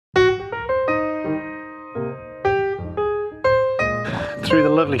through the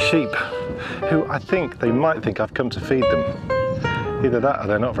lovely sheep, who I think they might think I've come to feed them. Either that or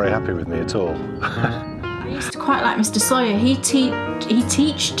they're not very happy with me at all. I used to quite like Mr. Sawyer. He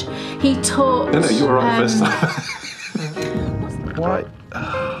taught... No, you were right the first time. Why?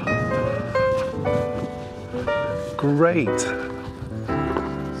 Great.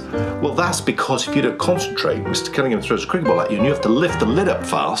 Well, that's because if you don't concentrate, Mr. Cunningham throws a cricket ball at you and you have to lift the lid up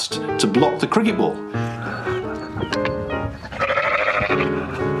fast to block the cricket ball.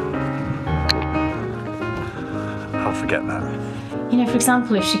 I'll forget that. You know, for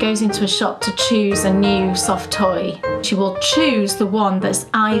example, if she goes into a shop to choose a new soft toy, she will choose the one that's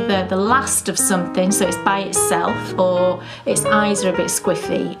either the last of something, so it's by itself, or its eyes are a bit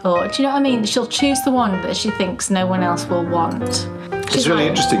squiffy, or, do you know what I mean? She'll choose the one that she thinks no one else will want. It's really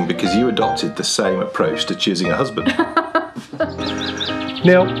interesting because you adopted the same approach to choosing a husband.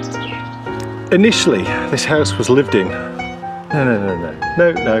 Now, initially, this house was lived in. No.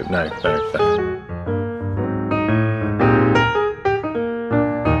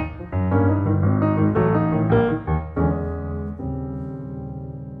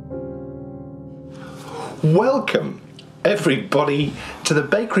 Welcome, everybody, to the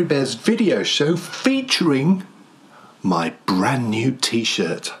Bakery Bears video show featuring my brand new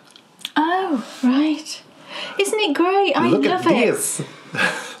t-shirt. Oh, right. Isn't it great? I Look love at it. this.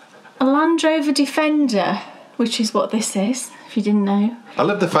 A Land Rover Defender, which is what this is, if you didn't know. I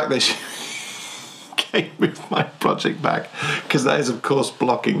love the fact that she came with my project bag, because that is, of course,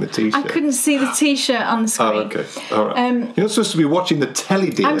 blocking the t-shirt. I couldn't see the t-shirt on the screen. Oh, okay. All right. You're not supposed to be watching the telly,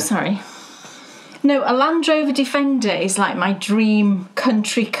 dear. I'm sorry. No, a Land Rover Defender is like my dream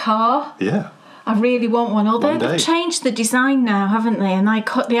country car. Yeah. I really want one. Although One day. they've changed the design now, haven't they? And the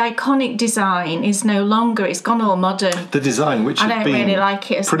iconic design is no longer. It's gone all modern. The design, which I has don't been really like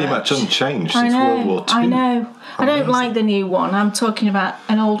it as pretty much. much unchanged since World War II. I know. I don't Amazing. like the new one. I'm talking about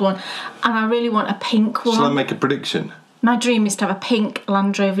an old one. And I really want a pink one. Shall I make a prediction? My dream is to have a pink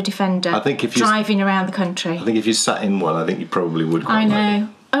Land Rover Defender I think if you driving around the country. I think if you sat in one, I think you probably would quite I like know.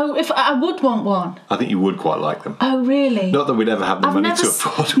 them. Oh, if I would want one. I think you would quite like them. Oh, really? Not that we'd ever have the money to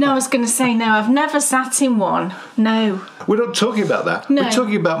afford No, I one. was going to say no. I've never sat in one. No. We're not talking about that. No. We're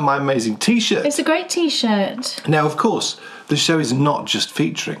talking about my amazing t-shirt. It's a great t-shirt. Now, of course, the show is not just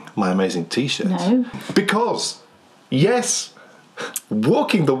featuring my amazing t-shirts. No. Because, yes,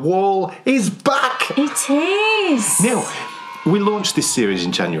 Walking the Wall is back. It is. Now, we launched this series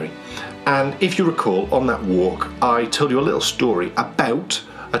in January. And if you recall, on that walk, I told you a little story about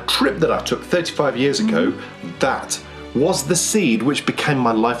a trip that I took 35 years ago that was the seed which became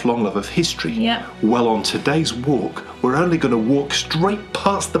my lifelong love of history. Yeah. Well, on today's walk, we're only going to walk straight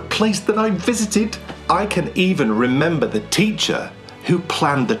past the place that I visited. I can even remember the teacher who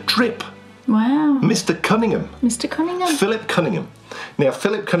planned the trip, Wow. Mr. Cunningham. Mr. Cunningham. Philip Cunningham. Now,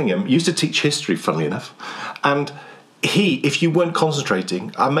 Philip Cunningham used to teach history, funnily enough, and he, if you weren't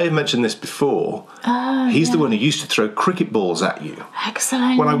concentrating, I may have mentioned this before, he's the one who used to throw cricket balls at you.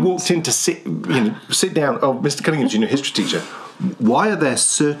 Excellent. When I walked in to sit down, oh, Mr. Cunningham's your new history teacher, why are there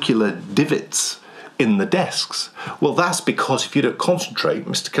circular divots in the desks? Well, that's because if you don't concentrate,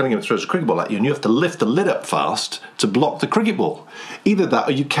 Mr. Cunningham throws a cricket ball at you and you have to lift the lid up fast to block the cricket ball. Either that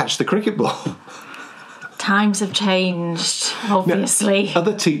or you catch the cricket ball. Times have changed, obviously. Now,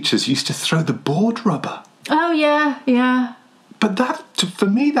 other teachers used to throw the board rubber. Oh, yeah. But that, for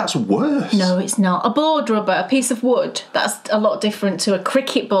me, that's worse. No, it's not. A board rubber, a piece of wood, that's a lot different to a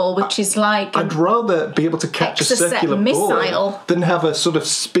cricket ball, which is like... I'd rather be able to catch a circular missile ball than have a sort of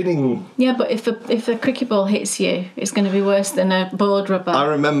spinning... Yeah, but if a cricket ball hits you, it's going to be worse than a board rubber. I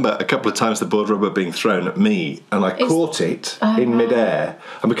remember a couple of times the board rubber being thrown at me, and I caught it in midair,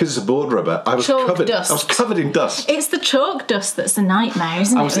 and because it's a board rubber, I was covered in dust. It's the chalk dust that's a nightmare,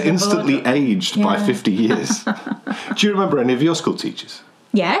 isn't it? I was instantly aged by 50 years. Do you remember any of your school teachers?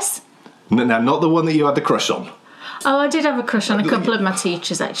 Yes. Now, not the one that you had the crush on. Oh, I did have a crush on a couple of my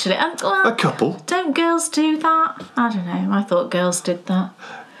teachers, actually. And, well, A couple? Don't girls do that? I don't know. I thought girls did that.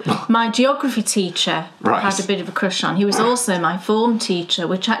 My geography teacher had a bit of a crush on. He was also my form teacher,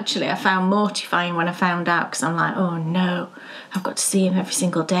 which actually I found mortifying when I found out, because I'm like, oh no, I've got to see him every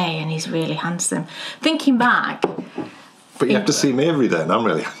single day and he's really handsome. Thinking back... But you have to see me every day and I'm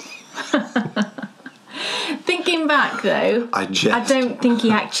really... Thinking back, though, I don't think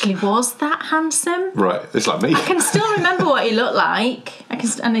he actually was that handsome. Right, it's like me. I can still remember what he looked like.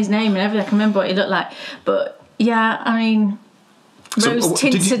 And his name and everything. I can remember what he looked like. But, yeah, I mean...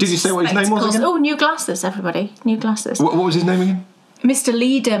 Rose-tinted did you say what his name was again? Oh, new glasses, everybody. New glasses. What was his name again? Mr.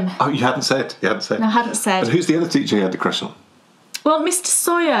 Leadham. Oh, you hadn't said. No, I hadn't said. And who's the other teacher you had the crush on? Well, Mr.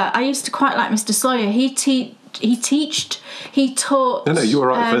 Sawyer, I used to quite like Mr. Sawyer. He taught... No, you were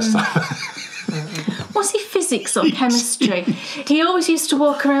right the first time. Was he physics or chemistry? He always used to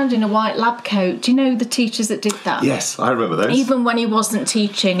walk around in a white lab coat. Do you know the teachers that did that? Yes, I remember those. Even when he wasn't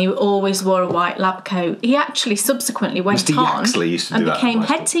teaching, he always wore a white lab coat. He actually subsequently went Mr. on Yaxley used to do and that became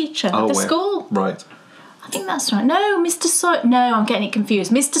head teacher at the school. Right. I think that's right. No, Mr. Sawyer... No, I'm getting it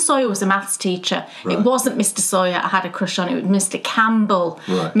confused. Mr. Sawyer was a maths teacher. Right. It wasn't Mr. Sawyer I had a crush on. It was Mr. Campbell.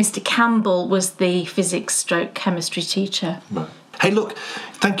 Right. Mr. Campbell was the physics/chemistry teacher. Right. Hey, look,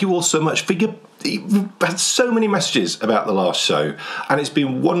 thank you all so much for your... We've had so many messages about the last show, and it's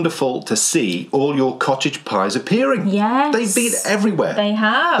been wonderful to see all your cottage pies appearing. Yes. They've been everywhere. They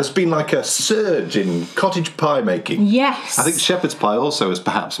have. There's been like a surge in cottage pie making. Yes. I think shepherd's pie also has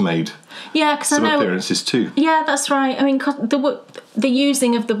perhaps made some appearances too. Yeah, that's right. I mean, the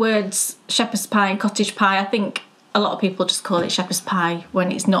using of the words shepherd's pie and cottage pie, I think a lot of people just call it shepherd's pie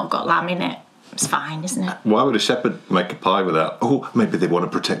when it's not got lamb in it. It's fine, isn't it? Why would a shepherd make a pie without... Oh, maybe they want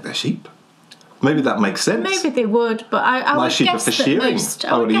to protect their sheep. Maybe that makes sense. Maybe they would, but I My would sheep guess are for shearing.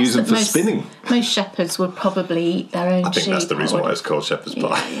 I would use them for spinning. Most shepherds would probably eat their own sheep. I think that's the reason why it's called shepherd's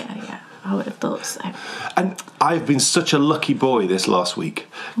pie. Yeah. I would have thought so. And I've been such a lucky boy this last week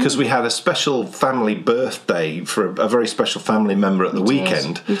because we had a special family birthday for a very special family member at the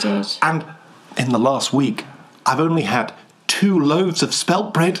weekend. We did. And in the last week, I've only had 2 loaves of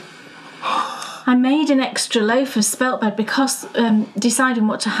spelt bread. I made an extra loaf of spelt bread because deciding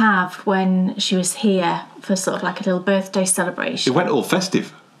what to have when she was here for sort of like a little birthday celebration. It went all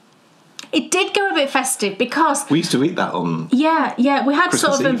festive. It did go a bit festive because we used to eat that on yeah we had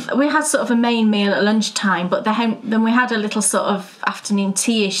Christmas sort of a main meal at lunchtime, but then we had a little sort of afternoon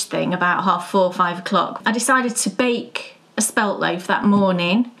tea-ish thing about 4:30, 5 o'clock. I decided to bake a spelt loaf that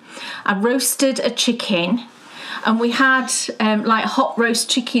morning. I roasted a chicken. And we had like hot roast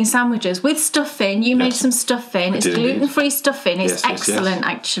chicken sandwiches with stuffing. You made some stuffing. It's gluten-free stuffing. It's excellent,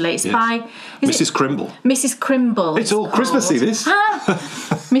 actually. It's by Mrs. Crimble. Mrs. Crimble. It's all Christmassy, this.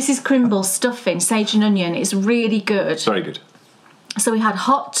 Mrs. Crimble's stuffing, sage and onion. It's really good. Very good. So we had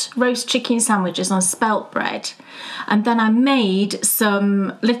hot roast chicken sandwiches on spelt bread, and then I made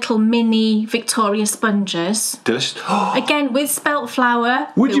some little mini Victoria sponges. Delicious. Again with spelt flour.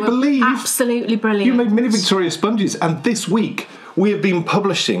 Would you believe? Absolutely brilliant. You made mini Victoria sponges, and this week we have been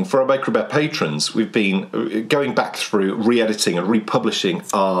publishing for our Bakery Bear patrons. We've been going back through re-editing and republishing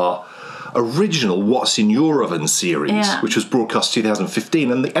our original What's in Your Oven series, which was broadcast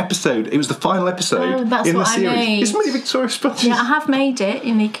 2015, and it was the final episode in the series. It's mini Victoria sponges. Yeah, I have made it,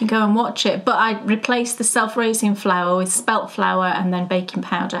 and you can go and watch it, but I replaced the self-raising flour with spelt flour and then baking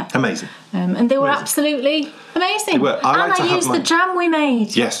powder. Amazing. And they were absolutely amazing. They were. I used the jam we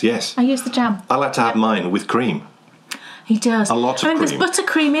made. Yes. I used the jam. I like to have mine with cream. He does. A lot of cream. There's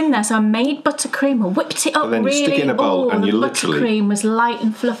buttercream in there, so I made buttercream. I whipped it up and then really. You stick it in a bowl and you literally... buttercream was light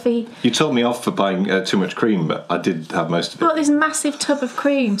and fluffy. You told me off for buying too much cream, but I did have most of it. Got this massive tub of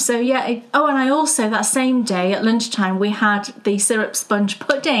cream. So yeah. And I also, that same day at lunchtime, we had the syrup sponge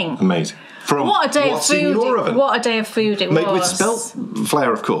pudding. Amazing. From what a day What's of food! in Your Oven. What a day of food it was. Made with spelt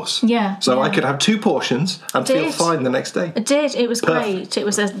flour, of course. Yeah. So I could have 2 portions and feel fine the next day. It did. It was great. It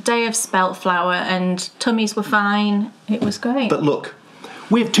was a day of spelt flour, and tummies were fine. It was great. But look,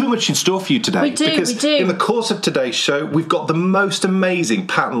 we have too much in store for you today. We do. In the course of today's show, we've got the most amazing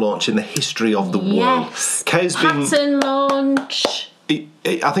pattern launch in the history of the world. Yes. Pattern launch.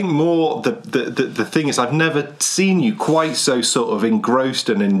 I think more the thing is, I've never seen you quite so sort of engrossed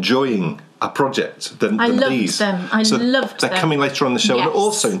and enjoying a project than these. I loved them. They're coming later on the show, yes. And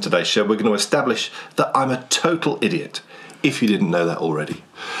also in today's show, we're going to establish that I'm a total idiot, if you didn't know that already.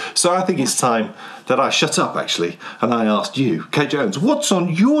 So I think it's time that I shut up, actually, and I asked you, Kate Jones, what's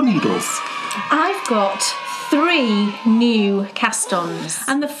on your needles? I've got 3 new cast-ons.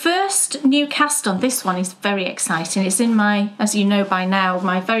 And the first new cast-on, this one is very exciting. It's in my, as you know by now,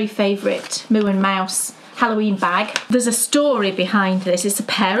 my very favourite Moo and Mouse Halloween bag. There's a story behind this. It's a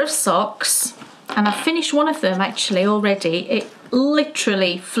pair of socks, and I've finished one of them actually already. It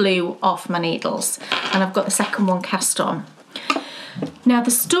literally flew off my needles, and I've got the second one cast on. Now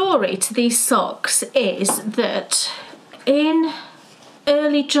the story to these socks is that in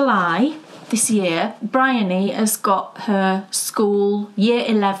early July this year, Bryony has got her school year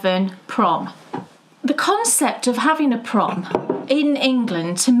 11 prom. The concept of having a prom in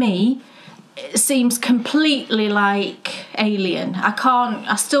England, to me, it seems completely like alien.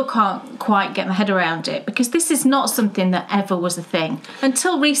 I still can't quite get my head around it, because this is not something that ever was a thing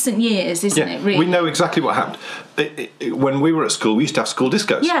until recent years, isn't it? Really, we know exactly what happened. When we were at school, we used to have school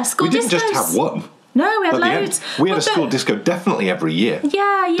discos. Yeah, school discos. We didn't just have one. No, we had At the end. loads. We had a school disco definitely every year.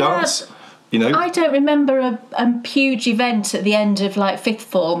 Yeah. Dance, you know. I don't remember a huge event at the end of like fifth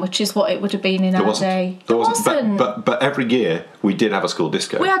form, which is what it would have been in our day. There wasn't. But every year we did have a school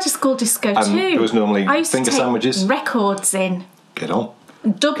disco. We had a school disco too. There was normally I used finger to take sandwiches. Records in. Get on.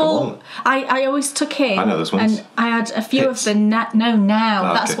 Double. I always took in. I know those ones. And I had a few Hits. of the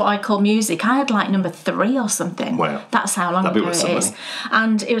now. Oh, that's okay. what I call music. I had like number 3 or something. Wow. That's how long That'd be ago worth it some is. money.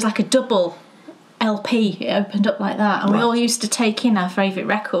 And it was like a double LP. It opened up like that, and we Right. all used to take in our favourite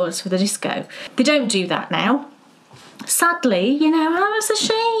records for the disco. They don't do that now. Sadly, you know, that was a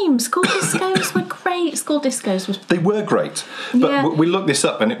shame. School discos were great. School discos was. They were great. But Yeah. we looked this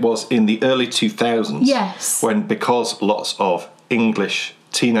up, and it was in the early 2000s. Yes. When, because lots of English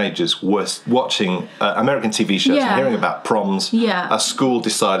teenagers were watching American TV shows Yeah. and hearing about proms, Yeah. a school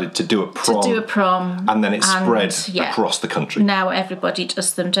decided to do a prom. And then it spread across the country. Now everybody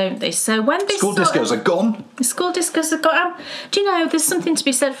does them, don't they? So when this School discos are gone. School discos have got. Do you know? There's something to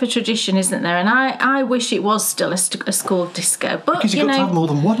be said for tradition, isn't there? And I wish it was still a school disco, but Because you've got to have more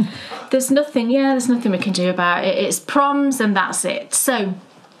than one. there's nothing. Yeah, there's nothing we can do about it. It's proms, and that's it. So.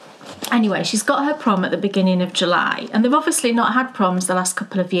 Anyway, she's got her prom at the beginning of July, and they've obviously not had proms the last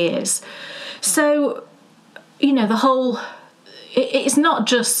couple of years. So, you know, the whole... It's not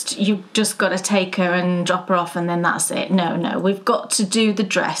just you've just got to take her and drop her off and then that's it. No, we've got to do the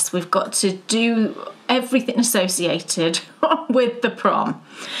dress. We've got to do everything associated with the prom.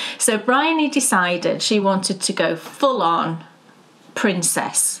 So Bryony decided she wanted to go full-on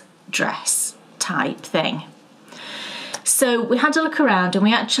princess dress type thing. So we had a look around and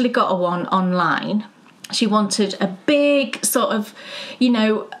we actually got a one online. She wanted a big sort of, you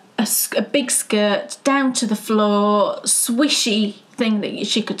know, a big skirt down to the floor, swishy thing that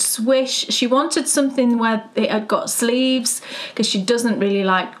she could swish. She wanted something where it had got sleeves because she doesn't really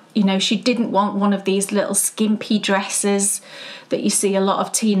like, you know, she didn't want one of these little skimpy dresses that you see a lot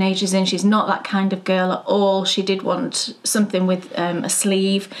of teenagers in. She's not that kind of girl at all. She did want something with a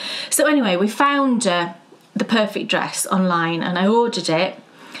sleeve. So anyway, we found the perfect dress online and I ordered it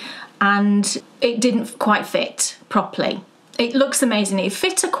and it didn't quite fit properly. It looks amazing. It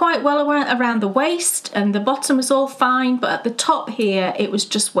fit her quite well around the waist and the bottom was all fine, but at the top here it was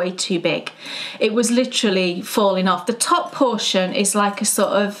just way too big. It was literally falling off. The top portion is like a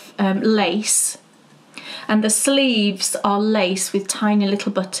sort of lace and the sleeves are lace with tiny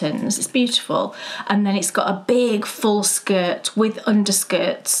little buttons. It's beautiful. And then it's got a big full skirt with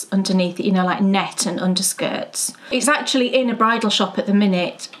underskirts underneath it, you know, like net and underskirts. It's actually in a bridal shop at the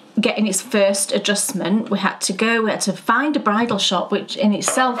minute getting its first adjustment. We had to find a bridal shop, which in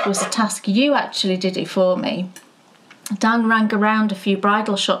itself was a task. You actually did it for me. Dan rang around a few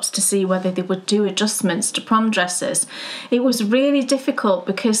bridal shops to see whether they would do adjustments to prom dresses. It was really difficult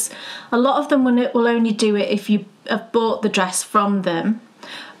because a lot of them will only do it if you have bought the dress from them,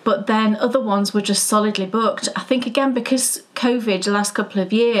 but then other ones were just solidly booked. I think again because COVID the last couple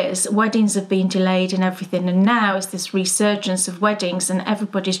of years, weddings have been delayed and everything, and now it's this resurgence of weddings and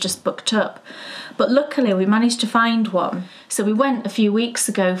everybody's just booked up. But luckily we managed to find one. So we went a few weeks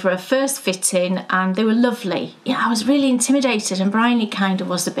ago for a first fitting and they were lovely. Yeah, I was really intimidated and Bryony kind of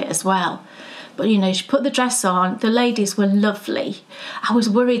was a bit as well. But, you know, she put the dress on. The ladies were lovely. I was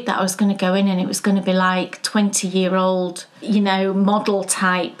worried that I was going to go in and it was going to be like 20-year-old, you know, model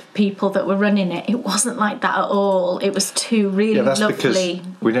type people that were running it. It wasn't like that at all. It was two really lovely... Yeah, that's because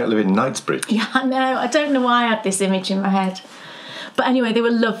we don't live in Knightsbridge. Yeah, I know. I don't know why I had this image in my head. But anyway, they were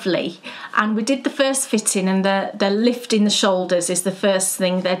lovely. And we did the first fitting and they're lifting the shoulders is the first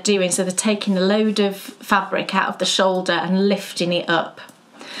thing they're doing. So they're taking a load of fabric out of the shoulder and lifting it up.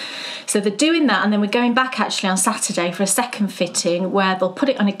 So they're doing that and then we're going back actually on Saturday for a second fitting where they'll put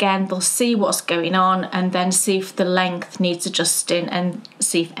it on again, they'll see what's going on and then see if the length needs adjusting and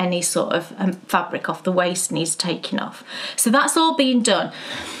see if any sort of fabric off the waist needs taking off. So that's all being done.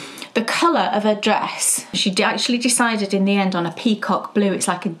 The colour of her dress, she actually decided in the end on a peacock blue. It's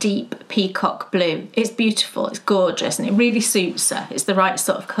like a deep peacock blue. It's beautiful, it's gorgeous and it really suits her. It's the right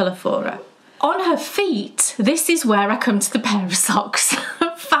sort of colour for her. On her feet, this is where I come to the pair of socks.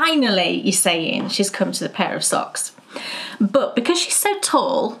 Finally, you're saying she's come to the pair of socks. But because she's so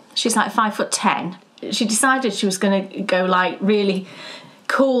tall, she's like 5'10", she decided she was going to go like really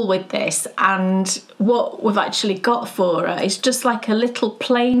cool with this, and what we've actually got for her is just like a little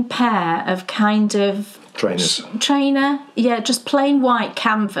plain pair of kind of just plain white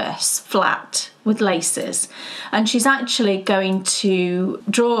canvas flat with laces, and she's actually going to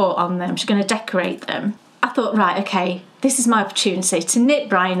draw on them. She's going to decorate them. I thought, right, okay, this is my opportunity to knit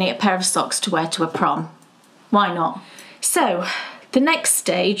Bryony a pair of socks to wear to a prom. Why not? So The next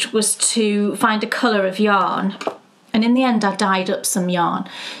stage was to find a colour of yarn, and in the end I dyed up some yarn.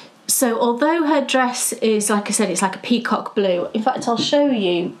 So although her dress is, like I said, it's like a peacock blue, in fact I'll show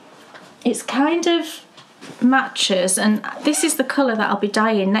you, it's kind of matches, and this is the colour that I'll be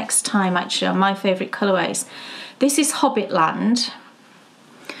dyeing next time actually on My Favourite Colourways. This is Hobbitland.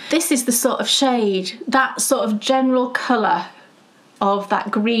 This is the sort of shade, that sort of general colour of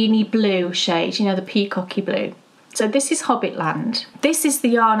that greeny blue shade, you know, the peacocky blue. So this is Hobbitland. This is the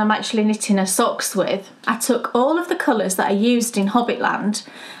yarn I'm actually knitting her socks with. I took all of the colours that I used in Hobbitland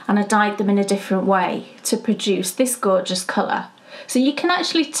and I dyed them in a different way to produce this gorgeous colour. So you can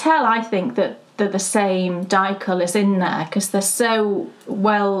actually tell, I think, that they're the same dye colours in there because they're so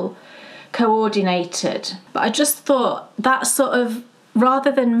well coordinated. But I just thought that sort of,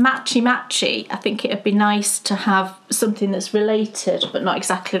 rather than matchy-matchy, I think it'd be nice to have something that's related but not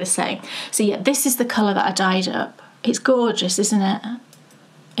exactly the same. So yeah, this is the colour that I dyed up. It's gorgeous, isn't it?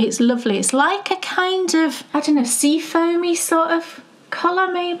 It's lovely. It's like a kind of, I don't know, sea foamy sort of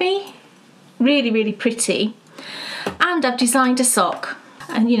colour maybe. Really, really pretty. And I've designed a sock.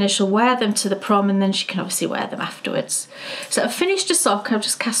 And, you know, she'll wear them to the prom and then she can obviously wear them afterwards. So I've finished a sock. I've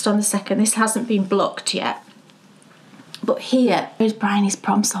just cast on the second. This hasn't been blocked yet. But here is Bryony's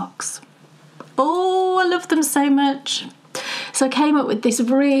prom socks. Oh, I love them so much. So I came up with this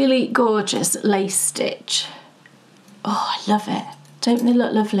really gorgeous lace stitch. Oh, I love it. Don't they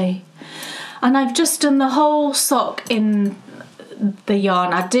look lovely? And I've just done the whole sock in the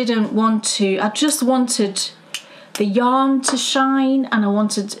yarn. I just wanted the yarn to shine, and I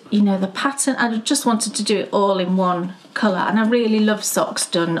wanted, you know, the pattern. I just wanted to do it all in one colour, and I really love socks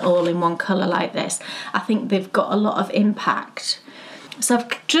done all in one colour like this. I think they've got a lot of impact. So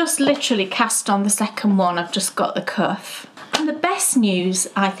I've just literally cast on the second one. I've just got the cuff. And the best news,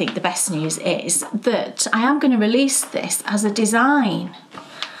 I think the best news is that I am going to release this as a design,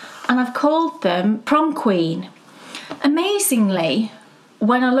 and I've called them Prom Queen. Amazingly,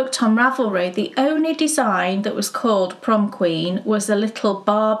 when I looked on Ravelry, the only design that was called Prom Queen was a little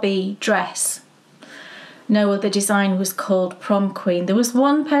Barbie dress. No other design was called Prom Queen. There was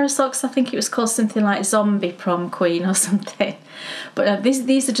one pair of socks, I think it was called something like Zombie Prom Queen or something. But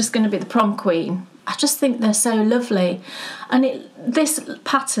these are just going to be the Prom Queen. I just think they're so lovely. And this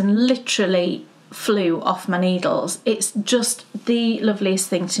pattern literally flew off my needles. It's just the loveliest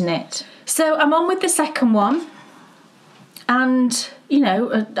thing to knit. So I'm on with the second one. And, you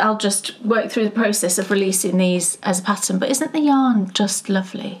know, I'll just work through the process of releasing these as a pattern. But isn't the yarn just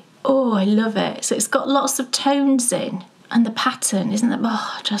lovely? Oh, I love it. So it's got lots of tones in. And the pattern, isn't it?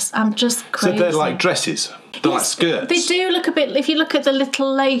 Oh, I'm just crazy. So they're like dresses? They're like skirts? They do look a bit, if you look at the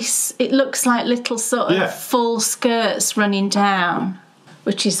little lace, it looks like little sort of full skirts running down.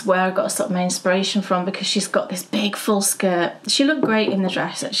 Which is where I got sort of my inspiration from, because she's got this big full skirt. She looked great in the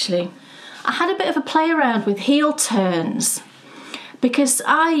dress, actually. I had a bit of a play around with heel turns, because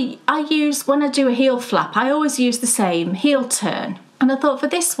I use, when I do a heel flap, I always use the same heel turn. And I thought, for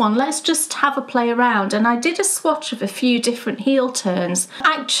this one, let's just have a play around. And I did a swatch of a few different heel turns.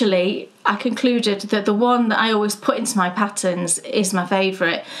 Actually, I concluded that the one that I always put into my patterns is my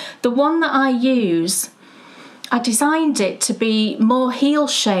favourite. The one that I use, I designed it to be more heel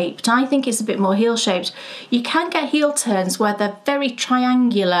shaped. I think it's a bit more heel shaped. You can get heel turns where they're very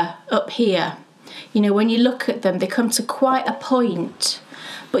triangular up here. You know, when you look at them, they come to quite a point.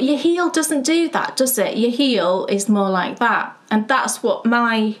 But your heel doesn't do that, does it? Your heel is more like that. And that's what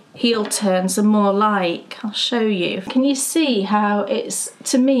my heel turns are more like. I'll show you. Can you see how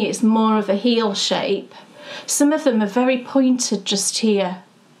to me, it's more of a heel shape? Some of them are very pointed just here.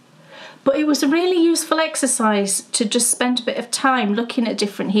 But it was a really useful exercise to just spend a bit of time looking at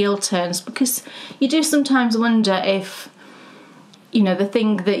different heel turns, because you do sometimes wonder if, you know, the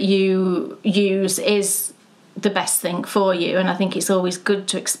thing that you use is the best thing for you, and I think it's always good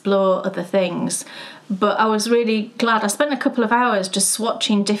to explore other things. But I was really glad. I spent a couple of hours just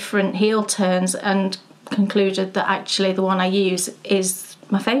swatching different heel turns and concluded that actually the one I use is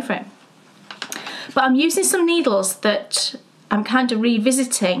my favourite. But I'm using some needles that I'm kind of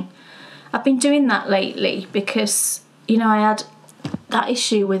revisiting. I've been doing that lately because, you know, I had that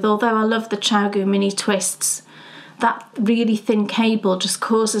issue with, although I love the Chowgu mini twists, that really thin cable just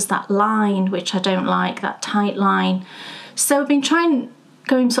causes that line, which I don't like, that tight line. So I've been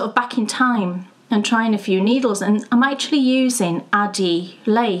going sort of back in time and trying a few needles, and I'm actually using Addy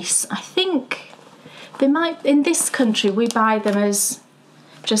lace. I think they might, in this country, we buy them as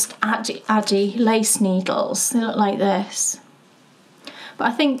just Addy lace needles. They look like this. But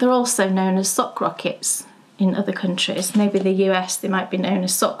I think they're also known as sock rockets in other countries. Maybe the US, they might be known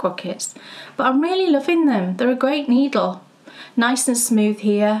as sock rockets. But I'm really loving them. They're a great needle. Nice and smooth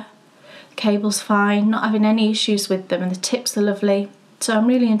here. The cable's fine, not having any issues with them, and the tips are lovely. So I'm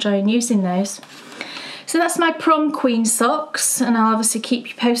really enjoying using those. So that's my Prom Queen socks, and I'll obviously keep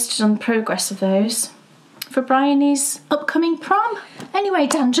you posted on the progress of those for Bryony's upcoming prom. Anyway,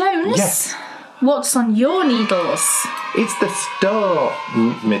 Dan Jones. Yes. What's on your needles? It's the star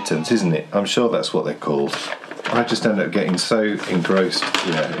mittens, isn't it? I'm sure that's what they're called. I just end up getting so engrossed.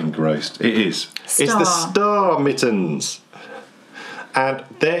 Yeah, engrossed. It is. Star. It's the star mittens. And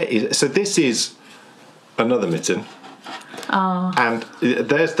this is another mitten. Oh. And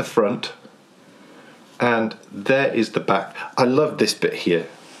there's the front. And there is the back. I love this bit here.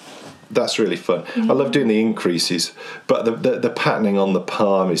 That's really fun. I love doing the increases, but the patterning on the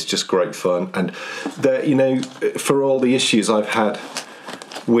palm is just great fun. And for all the issues I've had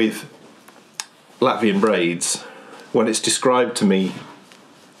with Latvian braids, when it's described to me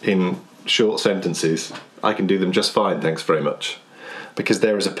in short sentences, I can do them just fine, thanks very much, because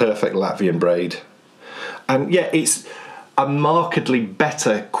there is a perfect Latvian braid. And yeah, it's a markedly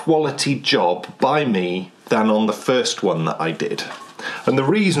better quality job by me than on the first one that I did. And the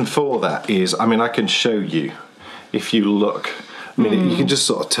reason for that is, I can show you if you look. You can just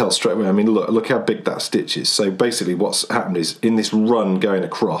sort of tell straight away. Look how big that stitch is. So basically what's happened is, in this run going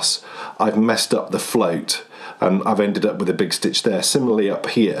across, I've messed up the float and I've ended up with a big stitch there. Similarly up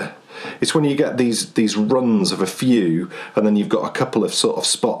here, it's when you get these runs of a few and then you've got a couple of sort of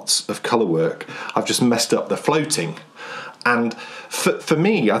spots of colour work, I've just messed up the floating. And for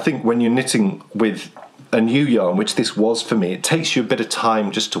me, I think when you're knitting with a new yarn, which this was for me, it takes you a bit of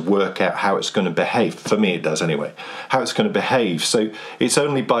time just to work out how it's going to behave. For me it does anyway, how it's going to behave. So it's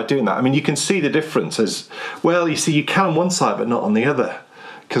only by doing that. You can see the difference as well. You see, you can on one side but not on the other,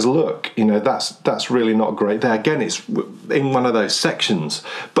 because look, that's really not great there. Again, it's in one of those sections,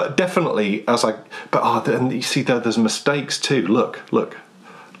 but definitely then you see there's mistakes too. Look,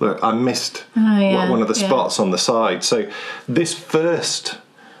 I missed one of the spots on the side. So this first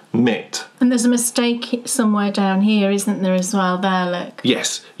mitt, and there's a mistake somewhere down here, isn't there, as well? There, look.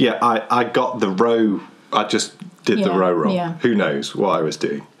 Yes, yeah, I got the row. I just did the row wrong. Yeah. Who knows what I was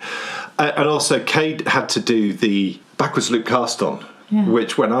doing? And also, Kate had to do the backwards loop cast on,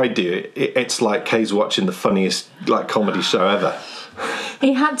 which when I do it, it's like Kay's watching the funniest comedy show ever.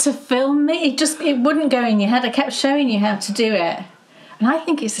 He had to film me. It wouldn't go in your head. I kept showing you how to do it, and I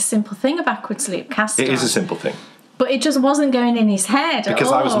think it's a simple thing, a backwards loop cast on. It is a simple thing. But it just wasn't going in his head at because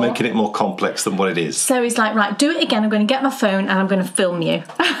all. I was making it more complex than what it is. So he's like, right, do it again. I'm going to get my phone and I'm going to film you.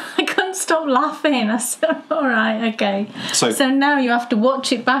 I couldn't stop laughing. I said, all right, okay. So now you have to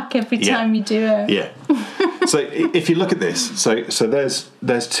watch it back every time you do it. Yeah. So if you look at this, so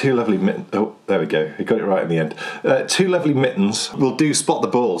there's two lovely mittens. Oh, there we go. We got it right in the end. Two lovely mittens. We'll do spot the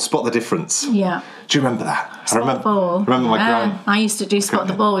ball, spot the difference. Yeah. Do you remember that? Spot the ball. Remember my gran? I used to do spot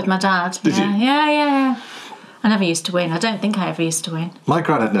the ball with my dad. Did you? Yeah. I never used to win. I don't think I ever used to win. My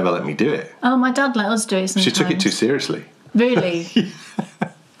gran had never let me do it. Oh, my dad let us do it sometimes. She took it too seriously. Really?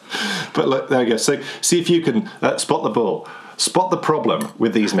 But look, there we go. So see if you can spot the ball. Spot the problem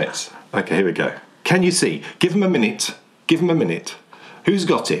with these mitts. Okay, here we go. Can you see? Give them a minute. Who's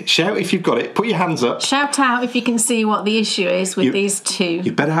got it? Shout if you've got it. Put your hands up. Shout out if you can see what the issue is with these two.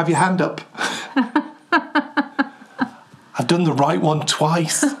 You better have your hand up. I've done the right one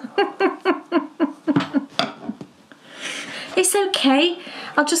twice. It's okay.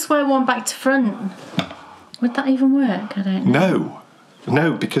 I'll just wear one back to front. Would that even work? I don't know.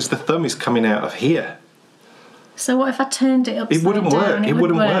 No, because the thumb is coming out of here. So what if I turned it upside down? It wouldn't work. It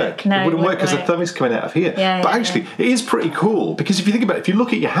wouldn't work. No, it wouldn't work because the thumb is coming out of here. Yeah, but actually, it is pretty cool because if you think about it, if you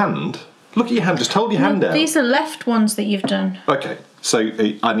look at your hand, just hold your hand out. These are left ones that you've done. Okay, so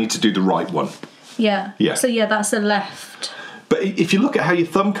I need to do the right one. Yeah. Yeah. So that's a left. But if you look at how your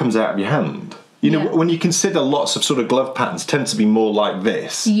thumb comes out of your hand, you know, when you consider lots of sort of glove patterns tend to be more like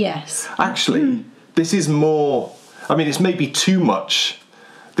this. Yes. Actually, this is more, it's maybe too much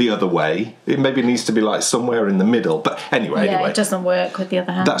the other way. It maybe needs to be like somewhere in the middle. But anyway. It doesn't work with the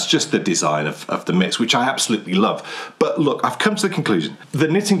other hand. That's just the design of the mitts, which I absolutely love. But look, I've come to the conclusion. The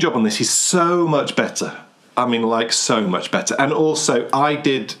knitting job on this is so much better. So much better. And also, I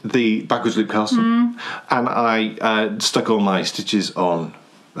did the backwards loop cast on, and I stuck all my stitches on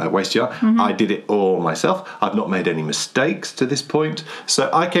waste yarn. I did it all myself. I've not made any mistakes to this point. So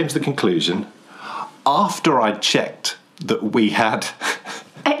I came to the conclusion, after I'd checked that we had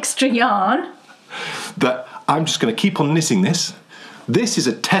extra yarn, that I'm just going to keep on knitting this. This is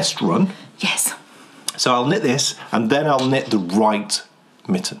a test run. Yes. So I'll knit this, and then I'll knit the right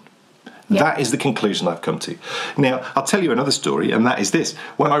mitten. Yep. That is the conclusion I've come to. Now, I'll tell you another story, and that is this.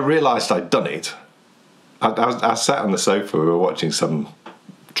 When I realised I'd done it, I sat on the sofa. We were watching some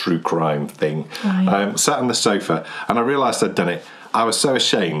true crime thing. Right. Sat on the sofa, and I realised I'd done it. I was so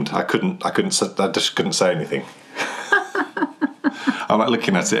ashamed. I just couldn't say anything. I'm like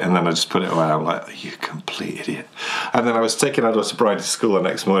looking at it, and then I just put it away. I'm like, you complete idiot. And then I was taking our daughter Brian to school the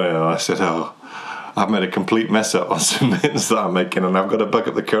next morning, and I said, oh, I've made a complete mess up on some mittens that I'm making, and I've got to bug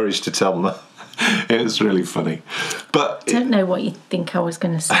up the courage to tell them that. It was really funny. But I don't know what you think I was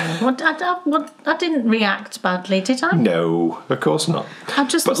going to say. I didn't react badly, did I? No, of course not. I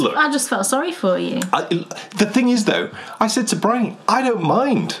just felt sorry for you. The thing is, though, I said to Brian, I don't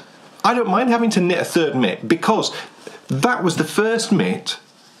mind. I don't mind having to knit a third mitt, because that was the first mitt,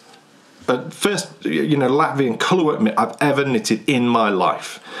 Latvian colourwork mitt I've ever knitted in my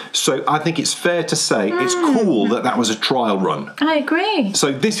life. So I think it's fair to say it's cool that was a trial run. I agree.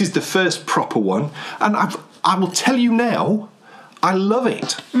 So this is the first proper one, and I will tell you now, I love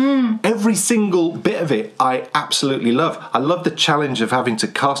it. Every single bit of it I absolutely love. I love the challenge of having to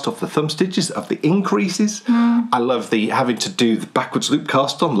cast off the thumb stitches, of the increases. I love the having to do the backwards loop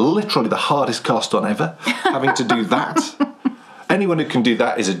cast on, literally the hardest cast on ever, having to do that. Anyone who can do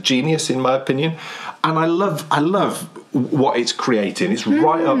that is a genius, in my opinion. And I love what it's creating. It's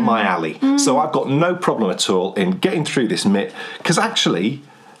right up my alley. So I've got no problem at all in getting through this mitt, because actually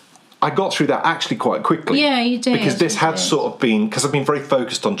I got through that actually quite quickly. Yeah, you did. Because this had sort of been, because I've been very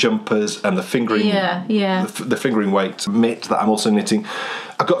focused on jumpers and the fingering, the fingering weight mitt that I'm also knitting.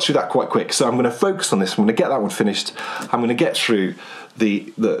 I got through that quite quick. So I'm going to focus on this. I'm going to get that one finished. I'm going to get through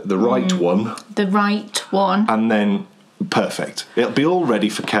the right one. The right one. And then perfect. It'll be all ready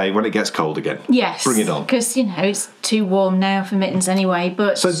for Kay when it gets cold again. Yes. Bring it on. Because, it's too warm now for mittens anyway.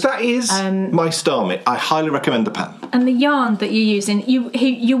 But so that is my star mitt. I highly recommend the pattern. And the yarn that you're using,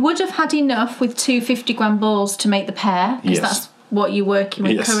 you would have had enough with 2 50-gram balls to make the pair, because that's what you're working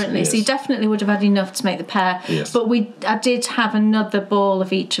with currently. Yes. So you definitely would have had enough to make the pair. Yes. But I did have another ball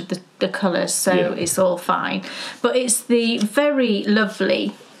of each of the colours, so it's all fine. But it's the very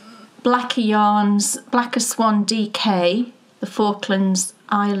lovely Blacker Yarns, Blacker Swan DK, the Falklands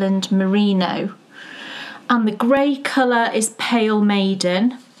Island Merino. And the grey colour is Pale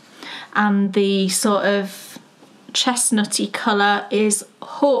Maiden. And the sort of chestnutty colour is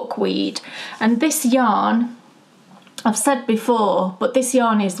Hawkweed. And this yarn, I've said before, but this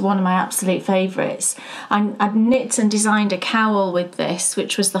yarn is one of my absolute favourites. I'd knit and designed a cowl with this,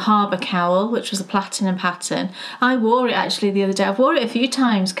 which was the Harbour cowl, which was a platinum pattern. I wore it actually the other day. I've wore it a few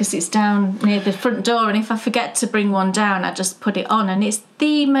times because it's down near the front door, and if I forget to bring one down, I just put it on, and it's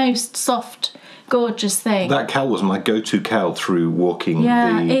the most soft, gorgeous thing. That cowl was my go-to cowl through walking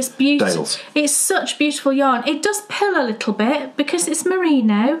it's beautiful. Dales. It's such beautiful yarn. It does pill a little bit because it's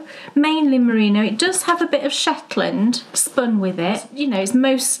merino, mainly merino. It does have a bit of Shetland spun with it. It's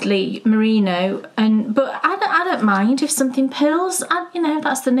mostly merino, but I don't mind if something pills.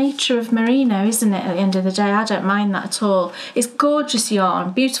 That's the nature of merino, isn't it? At the end of the day, I don't mind that at all. It's gorgeous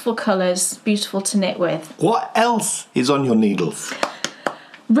yarn, beautiful colours, beautiful to knit with. What else is on your needles?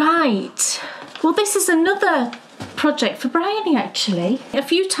 Right. Well, this is another project for Bryony, actually. A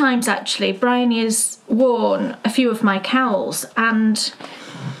few times, actually, Bryony has worn a few of my cowls, and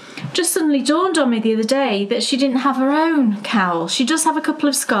just suddenly dawned on me the other day that she didn't have her own cowl. She does have a couple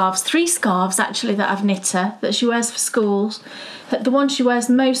of scarves, 3 scarves, actually, that I've knit her, that she wears for schools. The one she wears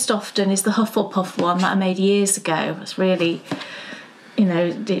most often is the Hufflepuff one that I made years ago. It's really...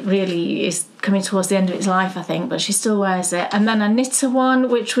 it really is coming towards the end of its life, I think, but she still wears it. And then I knit her one,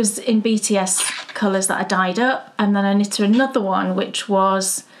 which was in BTS colours that I dyed up. And then I knit her another one, which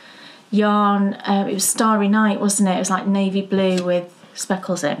was yarn. It was Starry Night, wasn't it? It was like navy blue with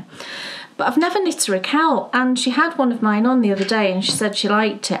speckles in. But I've never knit her a cowl. And she had one of mine on the other day, and she said she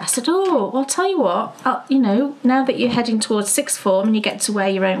liked it. I said, well, I'll tell you what. Now that you're heading towards sixth form and you get to wear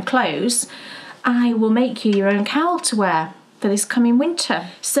your own clothes, I will make you your own cowl to wear for this coming winter.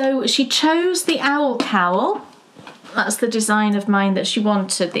 So she chose the owl cowl. That's the design of mine that she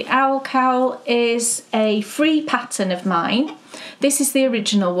wanted. The owl cowl is a free pattern of mine. This is the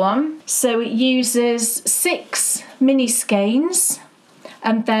original one. So it uses 6 mini skeins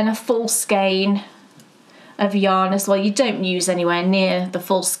and then a full skein of yarn as well. You don't use anywhere near the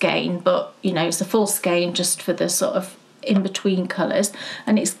full skein, but it's a full skein just for the sort of in-between colours.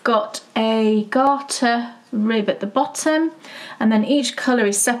 And it's got a garter rib at the bottom, and then each colour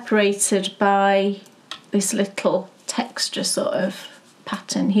is separated by this little texture sort of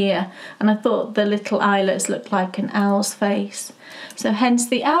pattern here, and I thought the little eyelets looked like an owl's face, so hence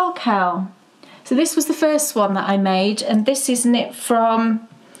the owl cowl. So this was the first one that I made, and this is knit from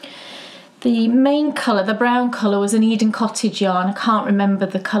The main colour, the brown colour, was an Eden Cottage yarn. I can't remember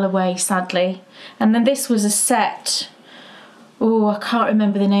the colourway, sadly. And then this was a set. Oh, I can't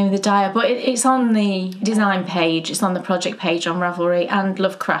remember the name of the dye, but it's on the design page. It's on the project page on Ravelry and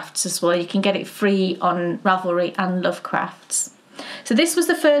Lovecrafts as well. You can get it free on Ravelry and Lovecrafts. So this was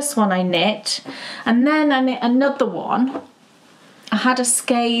the first one I knit. And then I knit another one. I had a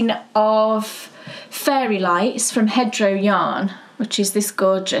skein of Fairy Lights from Hedgerow Yarn, which is this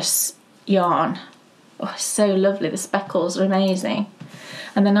gorgeous yarn. Oh, so lovely. The speckles are amazing.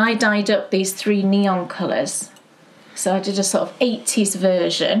 And then I dyed up these 3 neon colours. So I did a sort of 80s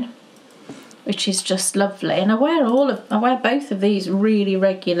version, which is just lovely. And I wear both of these really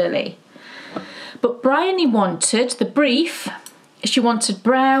regularly. But Bryony wanted the brief. She wanted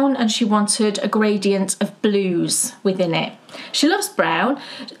brown and she wanted a gradient of blues within it. She loves brown,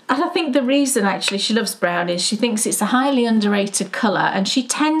 and I think the reason actually she loves brown is she thinks it's a highly underrated colour, and she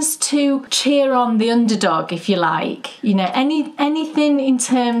tends to cheer on the underdog, if you like. You know, anything in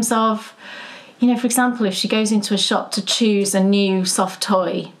terms of, you know, for example, if she goes into a shop to choose a new soft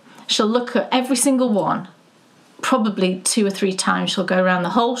toy, she'll look at every single one. Probably 2 or 3 times she'll go around the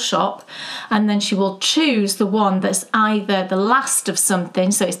whole shop, and then she will choose the one that's either the last of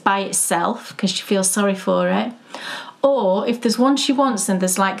something, so it's by itself because she feels sorry for it, or if there's one she wants and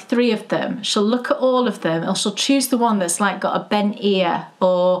there's like 3 of them, she'll look at all of them, or she'll choose the one that's like got a bent ear,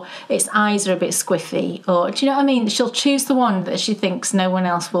 or its eyes are a bit squiffy, or do you know what I mean? She'll choose the one that she thinks no one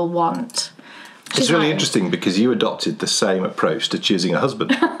else will want. It's really interesting because you adopted the same approach to choosing a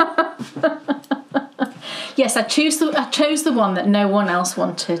husband. Yes, I chose the one that no one else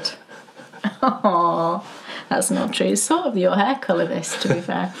wanted. Oh, that's not true. It's sort of your hair colour, this, to be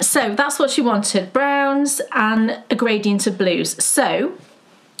fair. So that's what she wanted, browns and a gradient of blues. So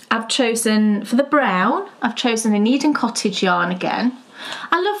I've chosen, for the brown, I've chosen an Eden Cottage yarn again.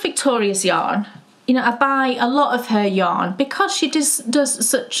 I love Victoria's yarn. You know, I buy a lot of her yarn because she does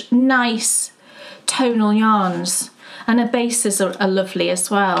such nice tonal yarns, and her bases are lovely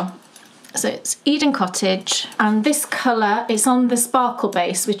as well. So it's Eden Cottage, and this colour is on the sparkle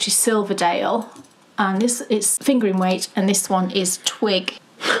base, which is Silverdale, and this is fingering weight, and this one is Twig.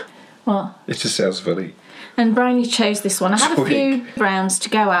 Well, it just sounds funny. And Bryony chose this one. I had Twig. a few browns to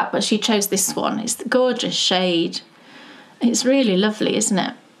go at, but she chose this one. It's the gorgeous shade. It's really lovely, isn't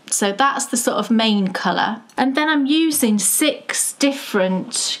it? So that's the sort of main colour. And then I'm using 6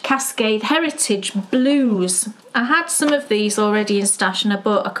 different Cascade Heritage blues. I had some of these already in stash, and I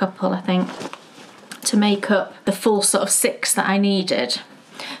bought a couple, I think, to make up the full sort of 6 that I needed.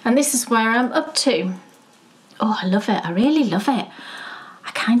 And this is where I'm up to. Oh, I love it. I really love it.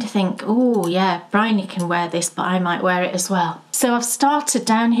 I kind of think, oh yeah, Bryony can wear this, but I might wear it as well. So I've started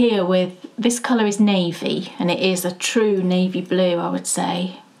down here with, this colour is navy, and it is a true navy blue, I would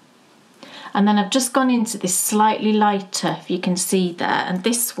say. And then I've just gone into this slightly lighter, if you can see there. And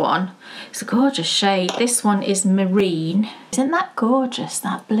this one is a gorgeous shade. This one is marine. Isn't that gorgeous,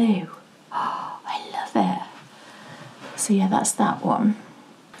 that blue? Oh, I love it. So yeah, that's that one.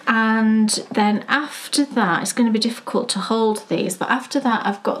 And then after that, it's going to be difficult to hold these, but after that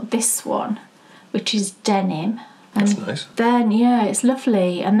I've got this one, which is denim. And that's nice. Then, yeah, it's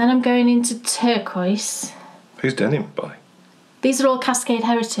lovely. And then I'm going into turquoise. Who's denim by? These are all Cascade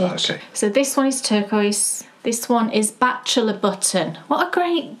Heritage. Okay. So this one is turquoise. This one is Bachelor Button. What a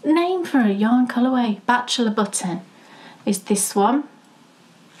great name for a yarn colourway. Bachelor Button is this one.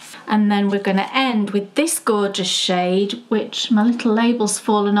 And then we're going to end with this gorgeous shade, which my little label's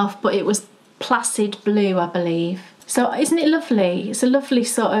fallen off, but it was Placid Blue, I believe. So isn't it lovely? It's a lovely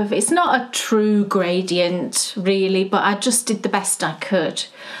sort of, it's not a true gradient really, but I just did the best I could.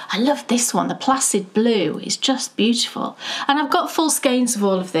 I love this one, the Placid Blue. It's just beautiful. And I've got full skeins of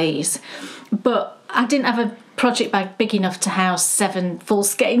all of these, but I didn't have a project bag big enough to house 7 full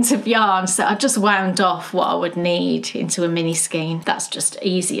skeins of yarn, so I just wound off what I would need into a mini skein. That's just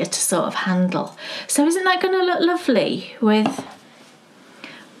easier to sort of handle. So isn't that going to look lovely with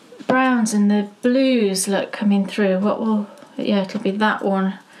browns and the blues look coming through? Yeah, it'll be that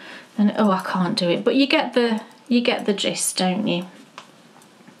one. And oh, I can't do it, but you get the gist, don't you?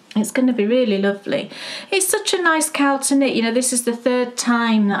 It's going to be really lovely. It's such a nice cowl to knit. You know, this is the 3rd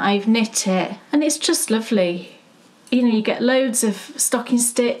time that I've knit it, and it's just lovely. You know, you get loads of stocking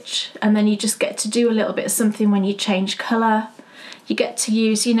stitch, and then you just get to do a little bit of something when you change colour. You get to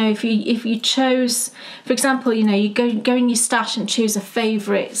use, you know, if you chose, for example, you know, you go in your stash and choose a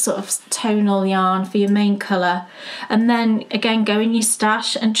favourite sort of tonal yarn for your main colour, and then again go in your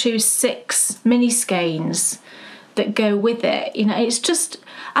stash and choose 6 mini skeins that go with it. You know, it's just,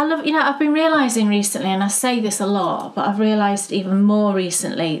 I love, you know, I've been realising recently, and I say this a lot, but I've realised even more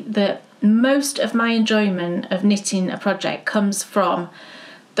recently that most of my enjoyment of knitting a project comes from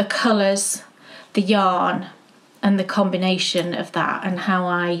the colours, the yarn, and the combination of that, and how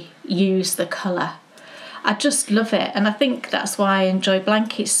I use the colour. I just love it, and I think that's why I enjoy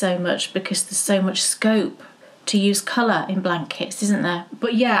blankets so much, because there's so much scope to use colour in blankets, isn't there?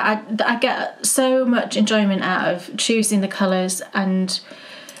 But yeah, I get so much enjoyment out of choosing the colours and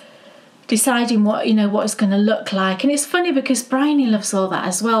deciding what it's going to look like. And it's funny because Bryony loves all that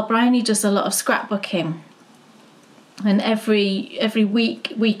as well. Bryony does a lot of scrapbooking, and every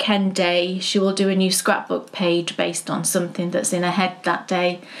weekend day she will do a new scrapbook page based on something that's in her head that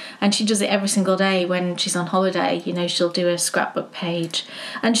day, and she does it every single day when she's on holiday. She'll do a scrapbook page,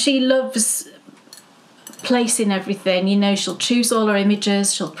 and she loves placing everything. She'll choose all her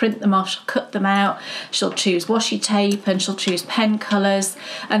images, she'll print them off, she'll cut them out, she'll choose washi tape, and she'll choose pen colours,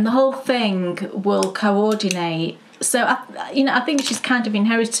 and the whole thing will coordinate. So I think she's kind of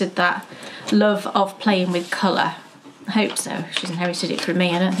inherited that love of playing with colour. I hope so. She's inherited it from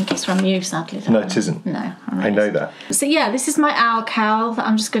me. I don't think it's from you, sadly. No, it isn't. No. I know that. So yeah, this is my owl cowl that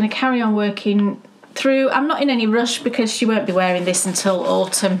I'm just going to carry on working through. I'm not in any rush because she won't be wearing this until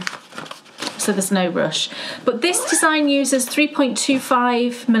autumn, so there's no rush. But this design uses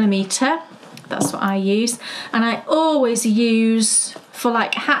 3.25mm. That's what I use. And I always use, for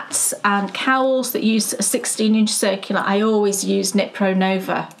like hats and cowls that use a 16-inch circular, I always use Knit Pro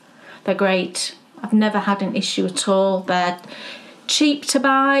Nova. They're great. I've never had an issue at all. They're cheap to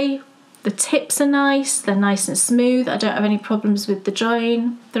buy. The tips are nice. They're nice and smooth. I don't have any problems with the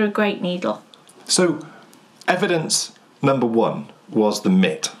join. They're a great needle. So, evidence number 1 was the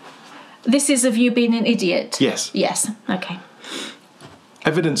mitt. This is of you being an idiot? Yes. Yes, okay.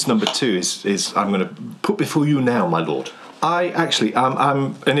 Evidence number 2 is I'm going to put before you now, my lord.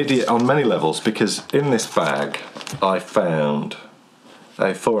 I'm an idiot on many levels, because in this bag I found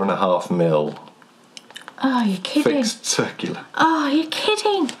a 4.5mm Oh, you're kidding. fixed circular. Oh, you're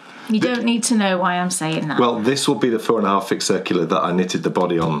kidding. You don't need to know why I'm saying that. Well, this will be the 4.5 fixed circular that I knitted the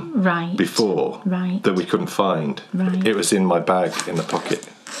body on before, that we couldn't find. Right. It was in my bag in the pocket.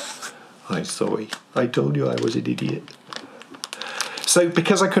 I'm sorry. I told you I was an idiot. So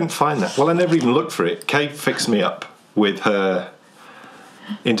because I couldn't find that, well, I never even looked for it. Kate fixed me up with her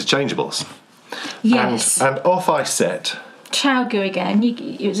interchangeables. Yes. And off I set. Chowgu again.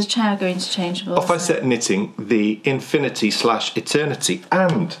 It was a Chowgu interchangeable. Off I set knitting the Infinity/Eternity.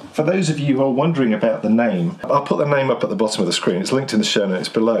 And for those of you who are wondering about the name, I'll put the name up at the bottom of the screen. It's linked in the show notes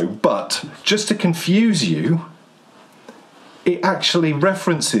below. But just to confuse you, it actually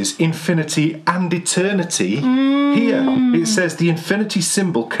references infinity and eternity here. It says the infinity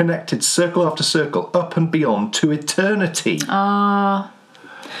symbol connected circle after circle up and beyond to eternity.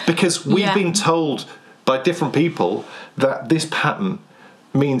 Because we've been told by different people that this pattern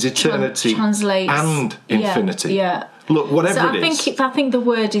means eternity and infinity. Yeah. Look, whatever it is. I think the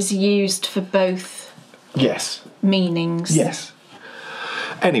word is used for both. Yes. Meanings. Yes.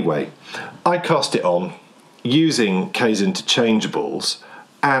 Anyway, I cast it on using Kay's interchangeables,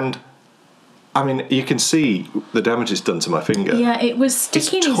 and I mean, you can see the damage it's done to my finger. Yeah, it was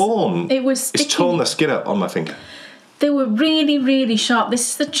sticking. It's torn. It was sticking. It's torn the skin up on my finger. They were really, really sharp. This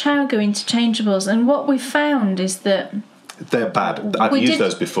is the Chowgu interchangeables, and what we found is that they're bad. I've used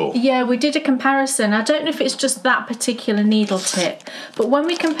those before. Yeah, we did a comparison. I don't know if it's just that particular needle tip, but when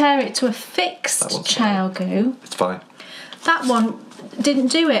we compare it to a fixed Chowgu, it's fine. That one didn't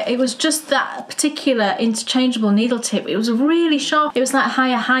do it. It was just that particular interchangeable needle tip. It was really sharp. It was like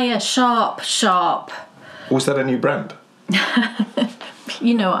higher, sharp. Was that a new brand?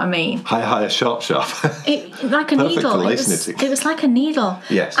 You know what I mean. Higher, sharp. Like a needle. Knitting. It was like a needle.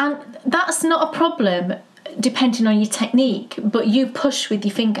 Yes. And that's not a problem depending on your technique, but you push with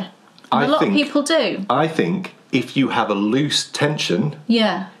your finger. And a lot of people do. I think if you have a loose tension,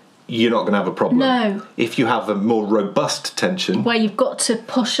 you're not going to have a problem. No. If you have a more robust tension, where you've got to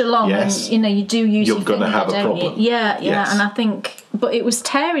push along, and you do use your finger, you're going to have a problem. Yeah. And I think, but it was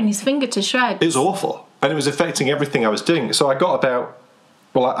tearing his finger to shreds. It was awful, and it was affecting everything I was doing. So I got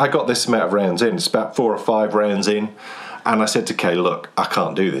I got this amount of rounds in. It's about 4 or 5 rounds in, and I said to Kay, "Look, I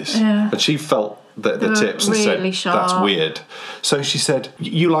can't do this." Yeah. And she felt the tips and really said, sharp. "That's weird." So she said,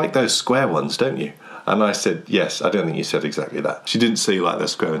 "You like those square ones, don't you?" And I said, "Yes." I don't think you said exactly that. She didn't say you like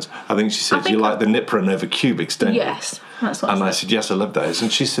those square ones. I think she said, "You like the Knit Pro Nova cubics, don't you?" Yes, that's what I said, "Yes, I love those."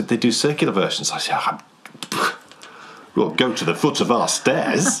 And she said, "They do circular versions." I said, "Well, go to the foot of our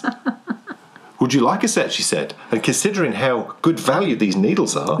stairs." "Would you like a set?" she said. And considering how good value these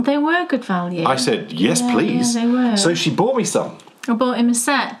needles are... They were good value. I said, yes, please. Yeah, they were. So she bought me some. I bought him a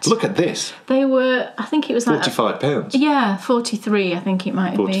set. Look at this. They were, I think it was like £45. Yeah, 43. I think it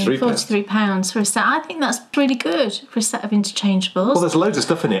might have been £43 for a set. I think that's really good for a set of interchangeables. Well, there's loads of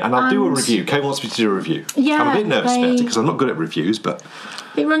stuff in it, and I'll do a review. Kate wants me to do a review. Yeah, I'm a bit nervous about it because I'm not good at reviews, but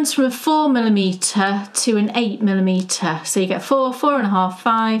it runs from a 4mm to an 8mm. So you get 4, 4.5,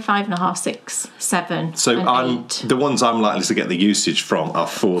 5, 5.5, 6, 7. So and 8. The ones I'm likely to get the usage from are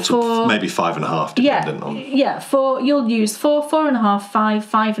 4 to maybe 5.5, dependent on. Yeah, 4. You'll use 4, 4.5, 5,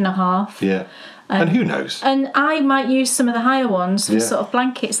 5.5. Yeah. And who knows? And I might use some of the higher ones for sort of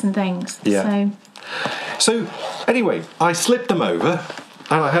blankets and things. Yeah. So anyway, I slipped them over,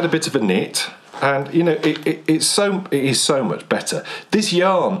 and I had a bit of a knit. And you know, it is so much better. This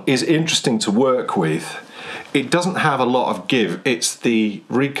yarn is interesting to work with. It doesn't have a lot of give. It's the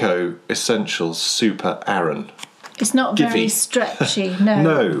Rico Essentials Super Aran. It's not very stretchy, no.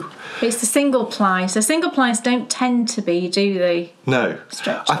 No. It's the single ply. So single plies don't tend to be, do they? No.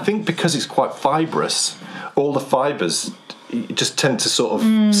 Stretchy. I think because it's quite fibrous, all the fibres just tend to sort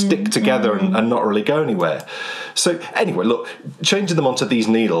of stick together and not really go anywhere. So anyway, look, changing them onto these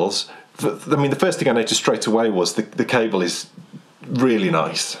needles. I mean, the first thing I noticed straight away was the cable is really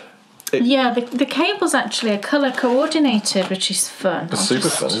nice. The cable's actually a colour coordinated, which is fun. It's super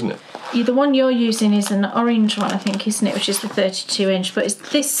fun, isn't it? The one you're using is an orange one, I think, isn't it? Which is the 32-inch. But it's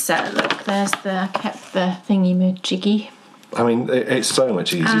this set. Look, I kept the thingy-majiggy. I mean, it's so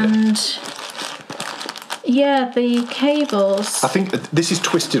much easier. And yeah, the cables. I think this is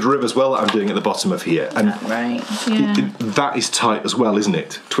twisted rib as well that I'm doing at the bottom of here. And right, yeah. That is tight as well, isn't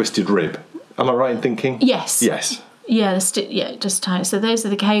it? Twisted rib. Am I right in thinking? Yes. Yes. Yeah, just tight. So those are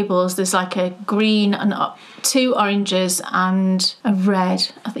the cables. There's like a green and 2 oranges and a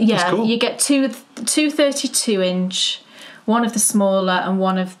red. Yeah, cool. You get two 32-inch, one of the smaller and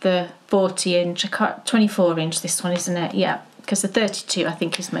one of the 40-inch. 24-inch, this one, isn't it? Yeah, because the 32 I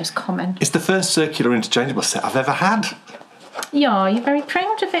think is most common. It's the first circular interchangeable set I've ever had. Yeah, you're very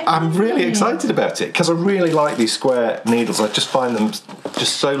proud of it. I'm really excited about it because I really like these square needles. I just find them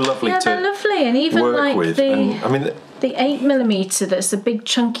just so lovely to they're lovely, and even work like with. the 8mm that's a big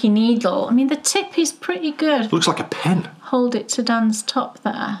chunky needle. I mean, the tip is pretty good. It looks like a pen. Hold it to Dan's top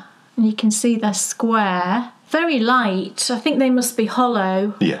there, and you can see they're square, very light. I think they must be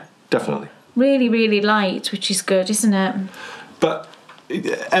hollow. Yeah, definitely. Really, really light, which is good, isn't it? But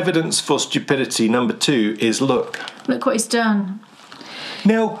evidence for stupidity number 2 is look what he's done.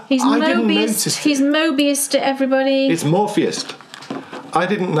 Now, I didn't notice. He's Mobiused it, everybody. It's Morpheus. I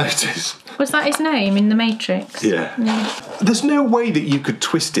didn't notice. Was that his name in The Matrix? Yeah. There's no way that you could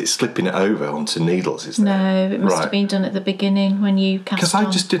twist it, slipping it over onto needles, is there? No, it must have been done at the beginning when you cast on. Because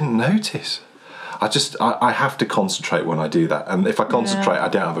I just didn't notice. I have to concentrate when I do that, and if I concentrate, I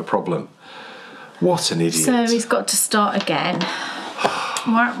don't have a problem. What an idiot. So he's got to start again.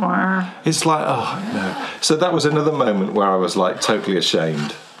 It's like, oh no. So that was another moment where I was like totally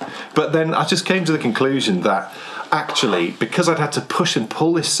ashamed. But then I just came to the conclusion that actually, because I'd had to push and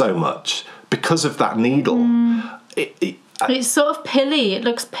pull this so much because of that needle, it's sort of pilly. It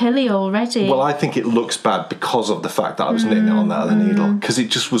looks pilly already. Well, I think it looks bad because of the fact that I was knitting it on that other needle, because it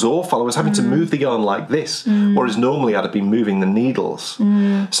just was awful. I was having to move the yarn like this, whereas normally I'd have been moving the neadles.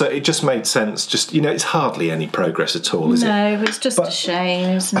 So it just made sense. Just, it's hardly any progress at all, is it? No, it's just a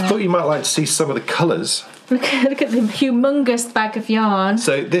shame, isn't it? I thought you might like to see some of the colours. Look at the humongous bag of yarn.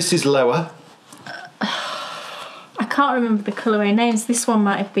 So this is lower. I can't remember the colourway names. This one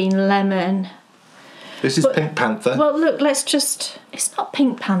might have been lemon. This is Pink Panther. Well, look, it's not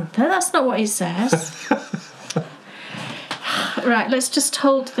Pink Panther. That's not what it says. Right, let's just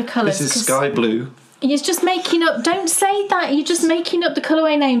hold the colours. This is Sky Blue. You're just making up... Don't say that. You're just making up the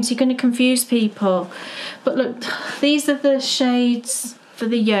colourway names. You're going to confuse people. But look, these are the shades for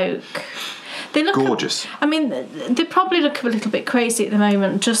the yoke. They look gorgeous. They probably look a little bit crazy at the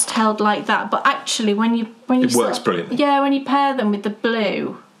moment, just held like that. But actually, when you it works brilliantly. Yeah, when you pair them with the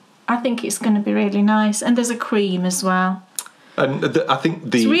blue, I think it's going to be really nice. And there's a cream as well. And I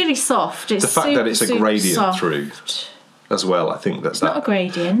think it's really soft. It's the fact that it's a gradient soft. Through as well. I think that's not a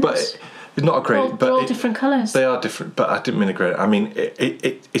gradient, but it's not a gradient. They're all different colours. They are different, but I didn't mean a gradient. I mean,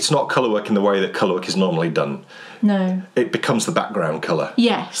 it's not colourwork in the way that colourwork is normally done. No. It becomes the background colour.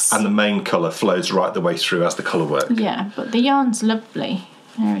 Yes. And the main colour flows right the way through as the colourwork. Yeah, but the yarn's lovely.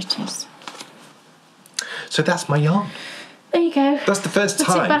 There it is. So that's my yarn. There you go. That's the first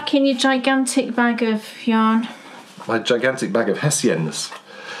time. Put it back in your gigantic bag of yarn. My gigantic bag of Hessians.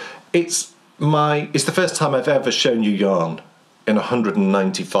 It's the first time I've ever shown you yarn in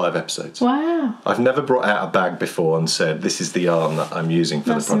 195 episodes. Wow. I've never brought out a bag before and said, this is the yarn that I'm using for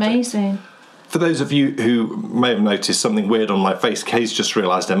the project. That's amazing. For those of you who may have noticed something weird on my face, Kay's just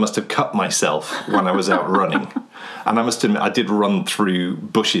realised I must have cut myself when I was out running. And I must admit, I did run through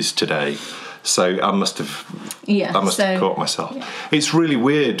bushes today. So I must have caught myself. Yeah. It's really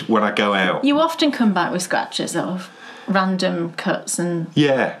weird when I go out. You often come back with scratches of random cuts and...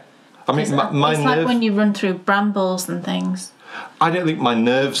 Yeah. I mean, my it's like when you run through brambles and things. I don't think my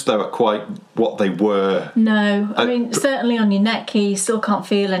nerves, though, are quite what they were. No. I mean, certainly on your neck here, you still can't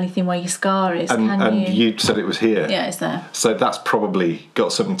feel anything where your scar is, can you? And you said it was here. Yeah, it's there. So that's probably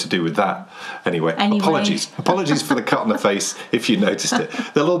got something to do with that. Anyway. Apologies for the cut on the face if you noticed it.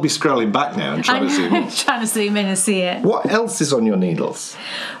 They'll all be scrolling back now and trying to zoom in. Trying to zoom in and see it. What else is on your needles?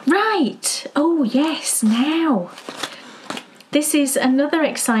 Right. Oh, yes, now. This is another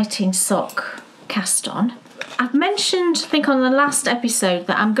exciting sock cast on. I've mentioned, I think on the last episode,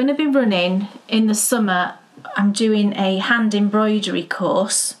 that I'm going to be running in the summer. I'm doing a hand embroidery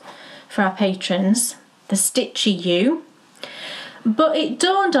course for our patrons, the Stitchy U. But it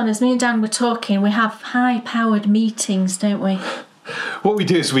dawned on us, me and Dan were talking, we have high-powered meetings, don't we? What we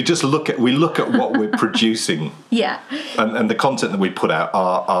do is we look at what we're producing. Yeah. And the content that we put out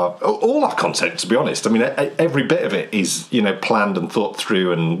are all our content, to be honest. I mean, every bit of it is, planned and thought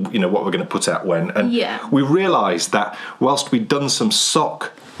through, and, what we're going to put out when. And we realised that whilst we'd done some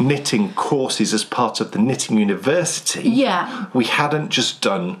sock knitting courses as part of the Knitting University, we hadn't just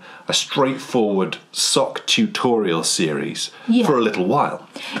done a straightforward sock tutorial series for a little while.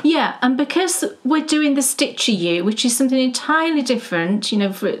 Yeah, and because we're doing the Stitchy U, which is something entirely different,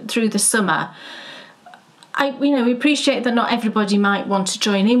 through the summer, we appreciate that not everybody might want to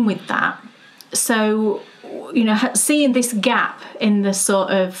join in with that. So, seeing this gap in the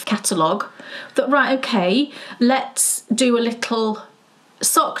sort of catalogue, that, right, okay, let's do a little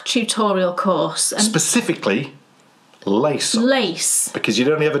sock tutorial course. And specifically lace socks. Lace. Because you'd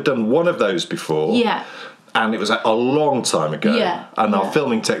only ever done one of those before. Yeah. And it was a long time ago. Yeah. And our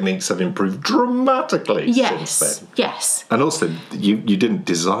filming techniques have improved dramatically since then. Yes. And also, you didn't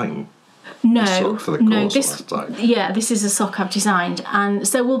design a sock for the course last time. Yeah, this is a sock I've designed. And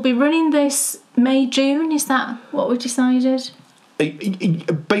so we'll be running this May, June. Is that what we decided?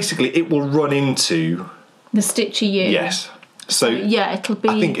 Basically, it will run into... the Stitchy U. Yes. So it'll be...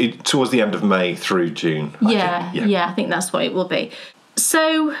 I think towards the end of May through June. I think that's what it will be.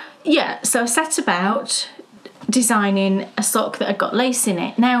 So I set about designing a sock that had got lace in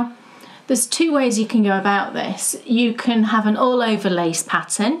it. Now, there's two ways you can go about this. You can have an all-over lace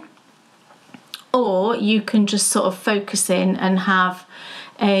pattern, or you can just sort of focus in and have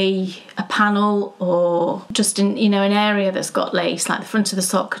a panel, or just in an area that's got lace, like the front of the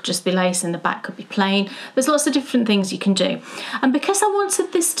sock could just be lace and the back could be plain. There's lots of different things you can do. And because I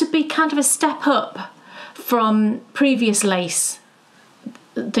wanted this to be kind of a step up from previous lace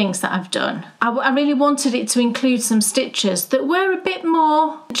things that I've done, I really wanted it to include some stitches that were a bit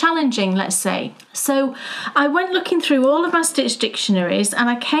more challenging, let's say. So I went looking through all of my stitch dictionaries and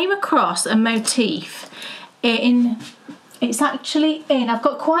I came across a motif I've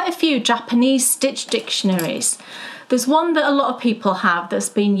got quite a few Japanese stitch dictionaries. There's one that a lot of people have that's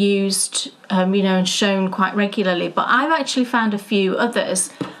been used, and shown quite regularly, but I've actually found a few others,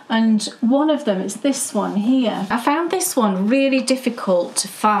 and one of them is this one here. I found this one really difficult to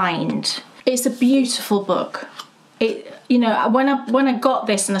find. It's a beautiful book. When I got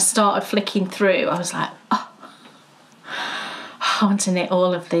this and I started flicking through, I was like, I want to knit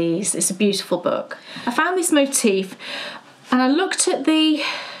all of these. It's a beautiful book. I found this motif. And I looked at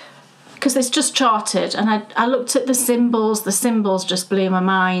because it's just charted, and I looked at the symbols just blew my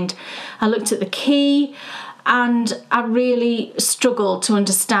mind. I looked at the key, and I really struggled to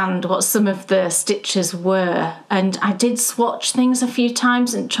understand what some of the stitches were. And I did swatch things a few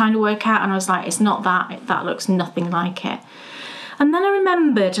times and trying to work out, and I was like, it's not that looks nothing like it. And then I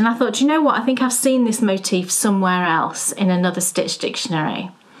remembered, and I thought, you know what, I think I've seen this motif somewhere else in another stitch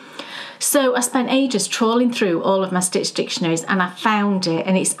dictionary. So I spent ages trawling through all of my stitch dictionaries and I found it,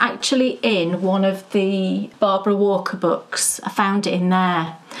 and it's actually in one of the Barbara Walker books. I found it in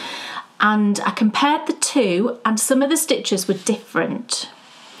there. And I compared the two, and some of the stitches were different.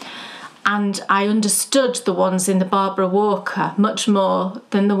 And I understood the ones in the Barbara Walker much more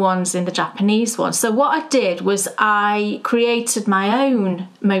than the ones in the Japanese one. So what I did was I created my own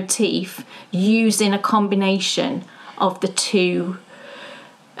motif using a combination of the two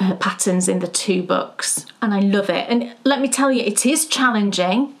patterns in the two books, and I love it. And let me tell you, it is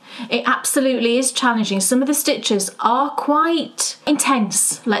challenging. It absolutely is challenging. Some of the stitches are quite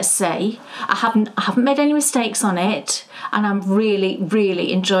intense, let's say. I haven't made any mistakes on it, and I'm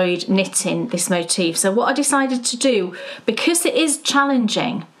really enjoyed knitting this motif. So what I decided to do, because it is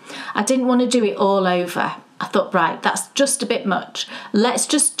challenging, I didn't want to do it all over. I thought, right, that's just a bit much. Let's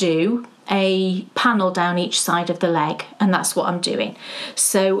just do a panel down each side of the leg, and that's what I'm doing.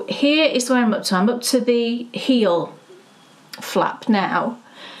 So here is where I'm up to. I'm up to the heel flap now.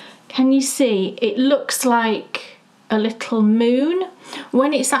 Can you see? It looks like a little moon.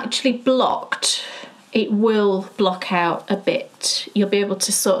 When it's actually blocked, it will block out a bit. You'll be able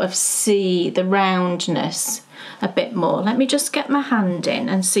to sort of see the roundness a bit more. Let me just get my hand in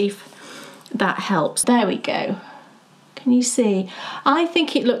and see if that helps. There we go. Can you see? I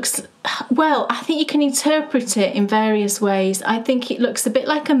think it looks, well, I think you can interpret it in various ways. I think it looks a bit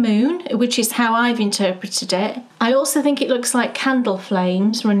like a moon, which is how I've interpreted it. I also think it looks like candle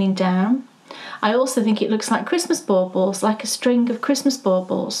flames running down. I also think it looks like Christmas baubles, like a string of Christmas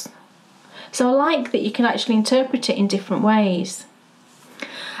baubles. So I like that you can actually interpret it in different ways.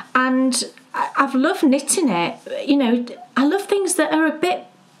 And I've loved knitting it. You know, I love things that are a bit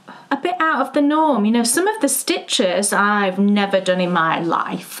out of the norm. You know, some of the stitches I've never done in my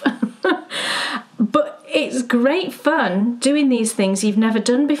life. But it's great fun doing these things you've never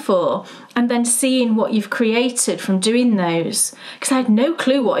done before and then seeing what you've created from doing those. Because I had no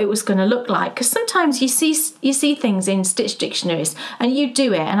clue what it was going to look like. Because sometimes you see things in stitch dictionaries and you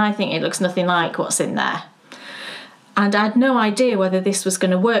do it and I think it looks nothing like what's in there. And I had no idea whether this was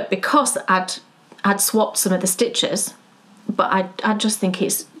going to work because I'd swapped some of the stitches. But I just think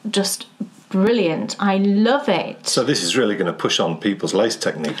it's just brilliant. I love it. So this is really going to push on people's lace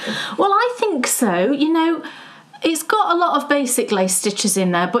technique then? Well, I think so. You know, it's got a lot of basic lace stitches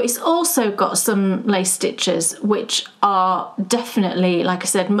in there, but it's also got some lace stitches which are definitely, like I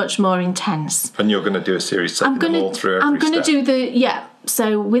said, much more intense. And you're going to do a series taking them all through every I'm going to step. do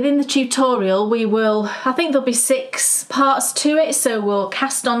so within the tutorial we will, I think there'll be 6 parts to it, so we'll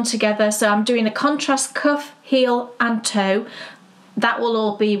cast on together. So I'm doing a contrast cuff, heel and toe. That will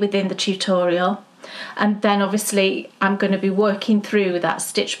all be within the tutorial. And then obviously I'm going to be working through that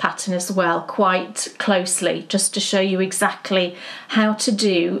stitch pattern as well quite closely, just to show you exactly how to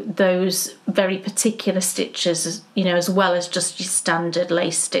do those very particular stitches, you know, as well as just your standard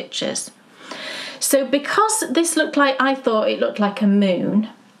lace stitches. So because this looked like, I thought it looked like a moon,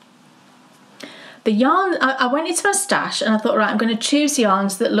 the yarn, I went into my stash and I thought, right, I'm going to choose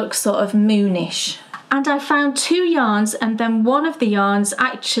yarns that look sort of moonish. And I found 2 yarns, and then one of the yarns,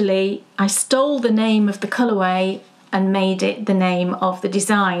 actually, I stole the name of the colourway and made it the name of the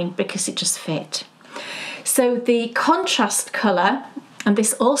design because it just fit. So the contrast colour, and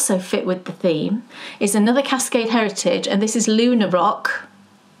this also fit with the theme, is another Cascade Heritage, and this is Lunar Rock.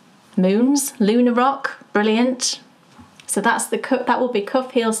 Moons, Lunar Rock, brilliant. So that's that will be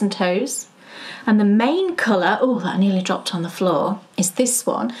cuff, heels and toes. And the main colour, oh, that nearly dropped on the floor, is this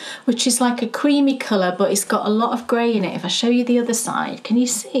one, which is like a creamy colour, but it's got a lot of grey in it. If I show you the other side, can you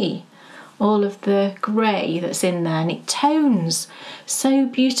see all of the grey that's in there? And it tones so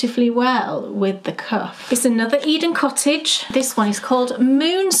beautifully well with the cuff. It's another Eden Cottage. This one is called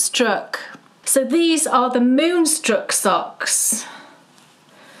Moonstruck. So these are the Moonstruck socks.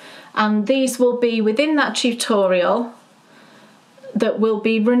 And these will be within that tutorial that will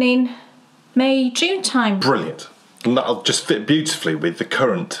be running May, June time. Brilliant. And that'll just fit beautifully with the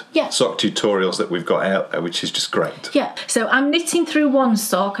current sock tutorials that we've got out there, which is just great. Yeah, so I'm knitting through one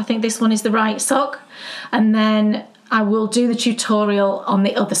sock. I think this one is the right sock. And then I will do the tutorial on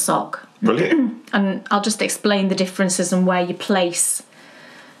the other sock. Brilliant. And I'll just explain the differences and where you place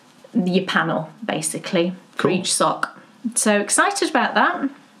your panel, basically, for each sock. So excited about that.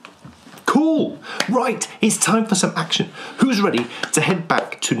 Cool. Right, it's time for some action. Who's ready to head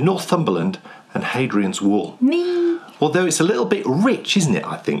back to Northumberland and Hadrian's Wall? Me. Although it's a little bit rich, isn't it,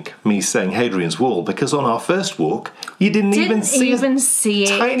 I think, me saying Hadrian's Wall, because on our first walk, you didn't even see it.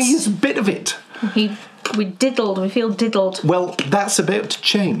 Tiniest bit of it. We feel diddled. Well, that's about to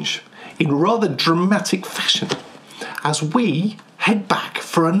change in rather dramatic fashion as we head back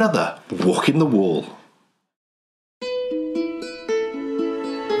for another walk in the wall.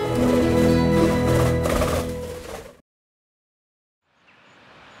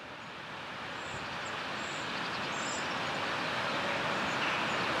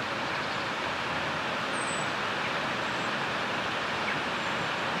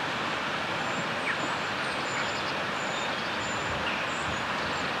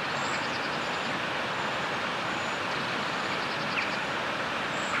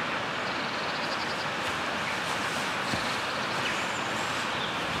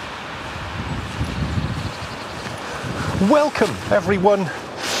 Welcome everyone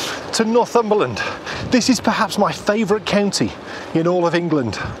to Northumberland. This is perhaps my favourite county in all of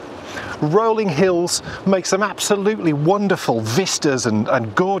England. rolling hills make some absolutely wonderful vistas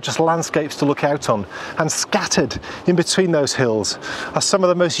and gorgeous landscapes to look out on, and scattered in between those hills are some of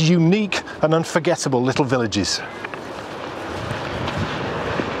the most unique and unforgettable little villages.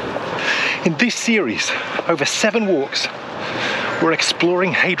 In this series, over 7 walks, we're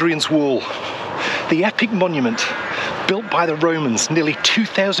exploring Hadrian's Wall, the epic monument built by the Romans nearly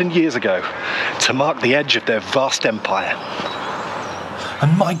 2,000 years ago to mark the edge of their vast empire.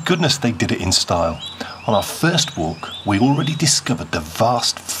 And my goodness, they did it in style. On our first walk, we already discovered the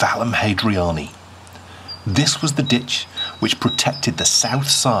vast Valum Hadriani. This was the ditch which protected the south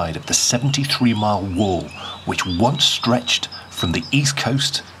side of the 73-mile wall, which once stretched from the east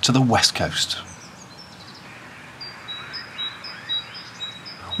coast to the west coast.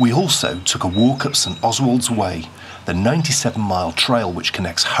 We also took a walk up St Oswald's Way, the 97-mile trail which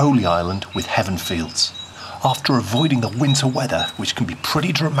connects Holy Island with Heavenfields. After avoiding the winter weather, which can be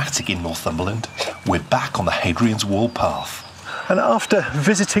pretty dramatic in Northumberland, we're back on the Hadrian's Wall path. And after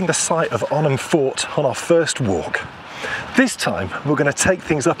visiting the site of Onham Fort on our first walk, this time we're going to take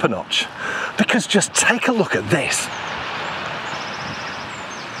things up a notch, because just take a look at this.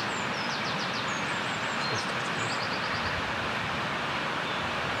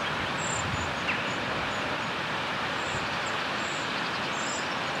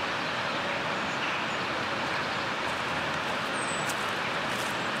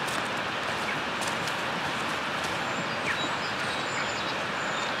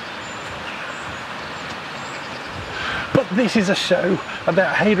 But this is a show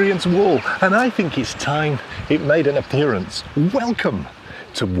about Hadrian's Wall, and I think it's time it made an appearance. Welcome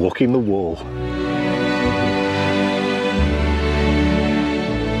to Walking the Wall.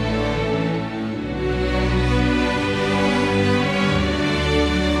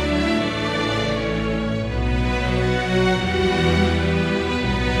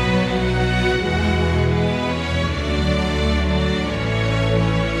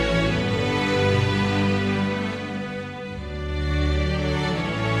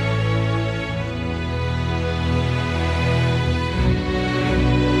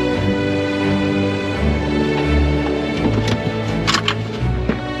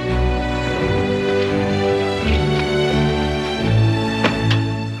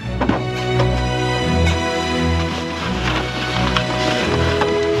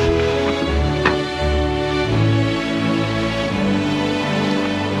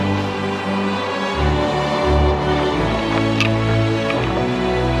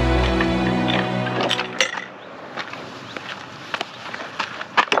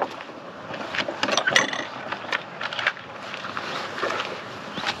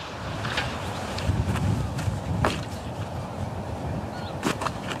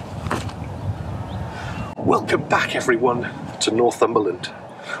 Welcome back everyone to Northumberland.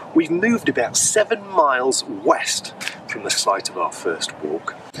 We've moved about 7 miles west from the site of our first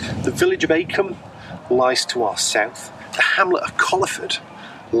walk. The village of Acombe lies to our south, the hamlet of Colliford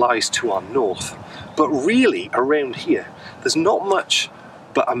lies to our north, but really around here there's not much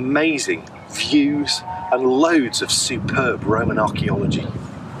but amazing views and loads of superb Roman archaeology.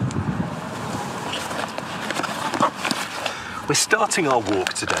 We're starting our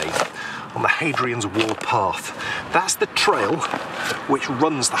walk today on the Hadrian's Wall path. That's the trail which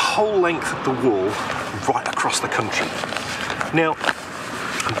runs the whole length of the wall right across the country. Now,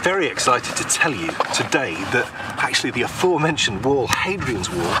 I'm very excited to tell you today that actually the aforementioned wall, Hadrian's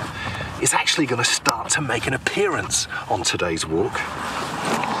Wall, is actually going to start to make an appearance on today's walk.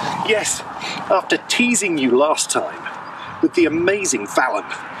 Yes, after teasing you last time with the amazing Valum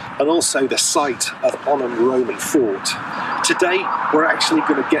and also the site of Onham Roman Fort, today we're actually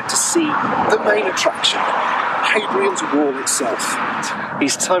going to get to see the main attraction, Hadrian's Wall itself.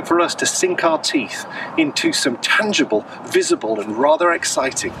 It's time for us to sink our teeth into some tangible, visible and rather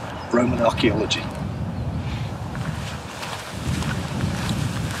exciting Roman archaeology.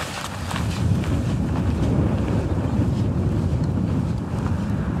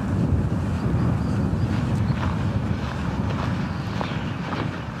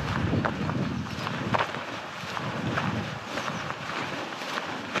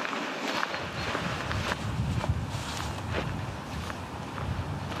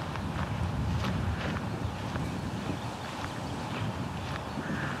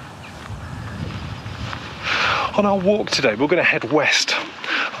 On our walk today, we're going to head west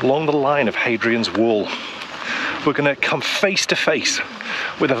along the line of Hadrian's Wall. We're going to come face to face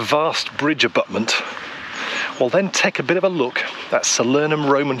with a vast bridge abutment. We'll then take a bit of a look at Salernum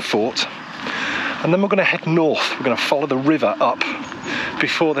Roman Fort, and then we're going to head north. We're going to follow the river up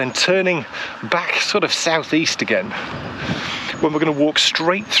before then turning back sort of southeast again when we're going to walk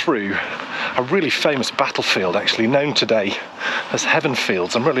straight through a really famous battlefield, actually known today as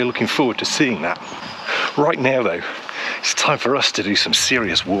Heavenfields. I'm really looking forward to seeing that. Right now though, it's time for us to do some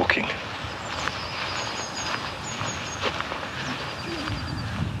serious walking.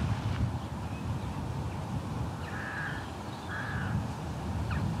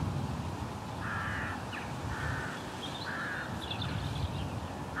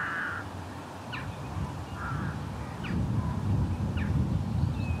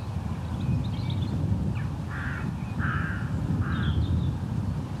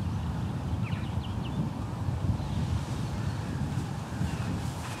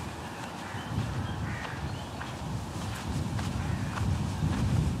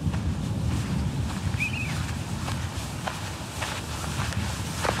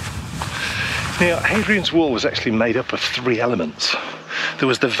 Now, Hadrian's Wall was actually made up of 3 elements. There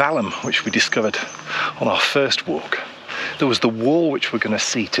was the vallum, which we discovered on our first walk. There was the wall, which we're going to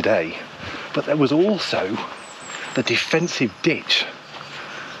see today. But there was also the defensive ditch.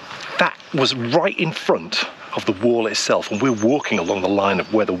 That was right in front of the wall itself, and we're walking along the line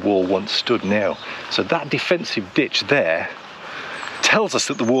of where the wall once stood now. So that defensive ditch there tells us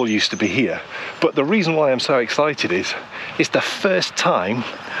that the wall used to be here. But the reason why I'm so excited is it's the first time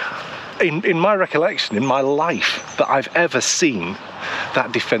in my recollection, in my life, that I've ever seen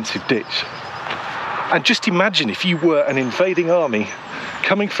that defensive ditch. And just imagine if you were an invading army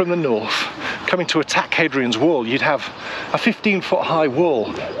coming from the north, coming to attack Hadrian's Wall, you'd have a 15-foot high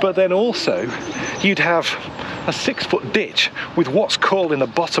wall, but then also you'd have a 6-foot ditch with what's called in the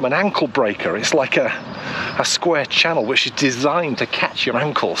bottom an ankle breaker. It's like a square channel which is designed to catch your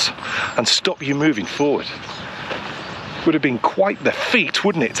ankles and stop you moving forward. Would have been quite the feat,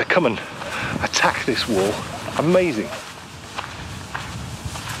 wouldn't it, to come and attack this wall. Amazing.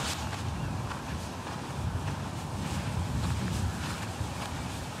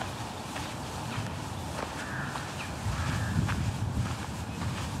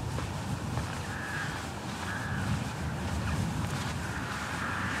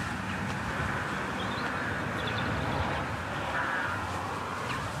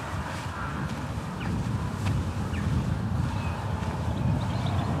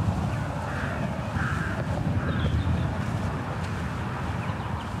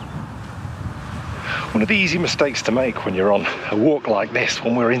 One of the easy mistakes to make when you're on a walk like this,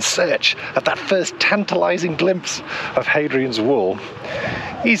 when we're in search of that first tantalising glimpse of Hadrian's Wall,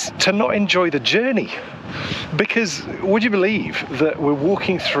 is to not enjoy the journey. Because would you believe that we're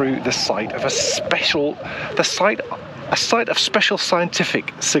walking through the site of a site of special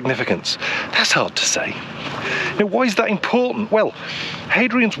scientific significance? That's hard to say. Now, why is that important? Well,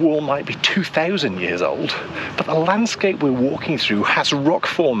 Hadrian's Wall might be 2,000 years old, but the landscape we're walking through has rock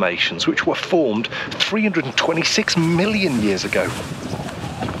formations which were formed 326 million years ago.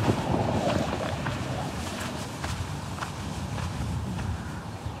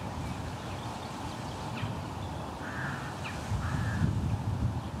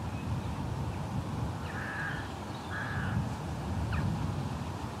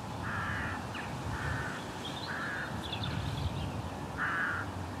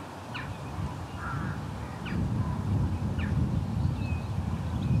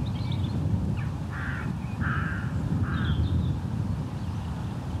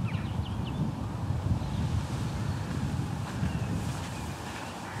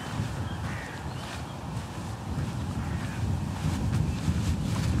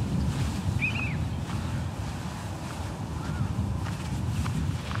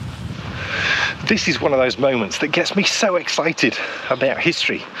 This is one of those moments that gets me so excited about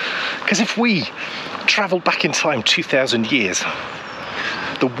history. Because if we travelled back in time 2,000 years,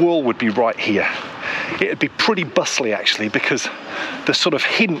 the wall would be right here. It'd be pretty bustly actually, because the sort of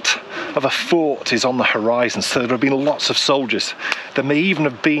hint of a fort is on the horizon, so there have been lots of soldiers. There may even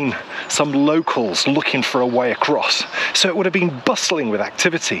have been some locals looking for a way across. So it would have been bustling with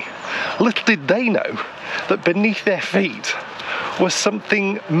activity. Little did they know that beneath their feet was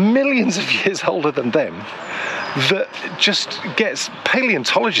something millions of years older than them that just gets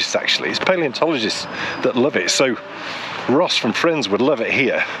paleontologists, actually. It's paleontologists that love it. So Ross from Friends would love it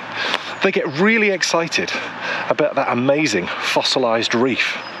here. They get really excited about that amazing fossilised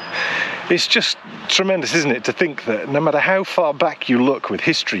reef. It's just tremendous, isn't it, to think that no matter how far back you look with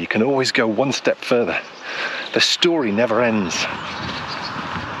history, you can always go one step further. The story never ends.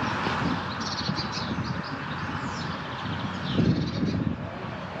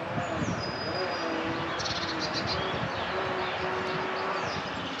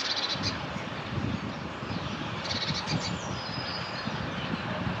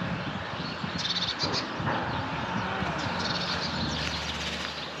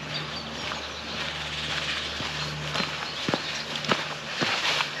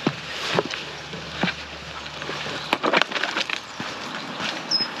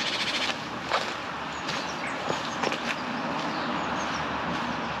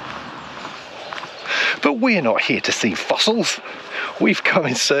 But we're not here to see fossils. We've come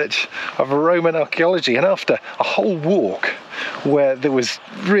in search of Roman archaeology, and after a whole walk where there was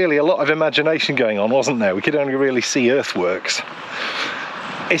really a lot of imagination going on, wasn't there? We could only really see earthworks.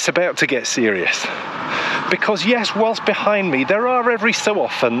 It's about to get serious. Because yes, whilst behind me there are every so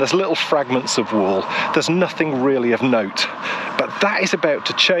often, there's little fragments of wall, there's nothing really of note. But that is about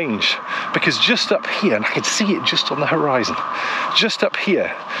to change, because just up here, and I can see it just on the horizon, just up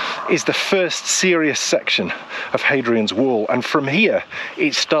here is the first serious section of Hadrian's Wall, and from here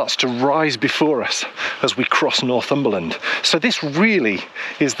it starts to rise before us as we cross Northumberland. So this really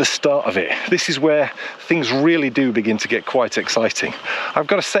is the start of it. This is where things really do begin to get quite exciting. I've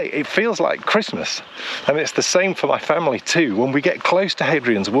got to say, it feels like Christmas, and it's the same for my family too. When we get close to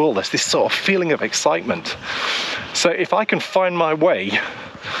Hadrian's Wall, there's this sort of feeling of excitement. So if I can find my way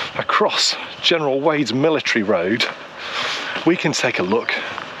across General Wade's military road, we can take a look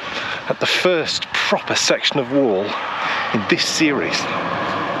at the first proper section of wall in this series.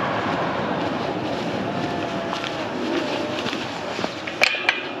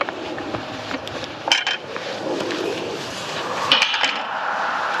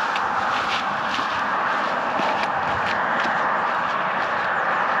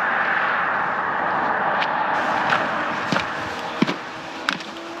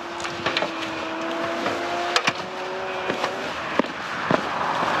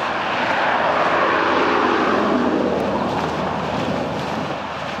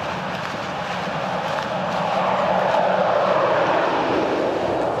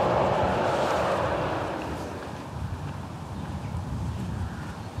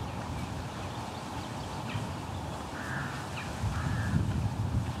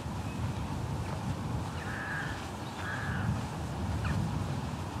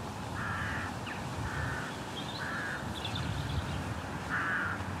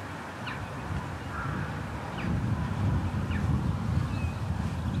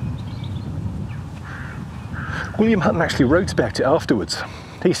 William Hutton actually wrote about it afterwards.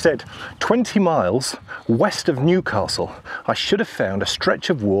 He said, 20 miles west of Newcastle, I should have found a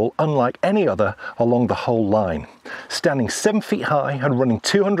stretch of wall unlike any other along the whole line. Standing 7 feet high and running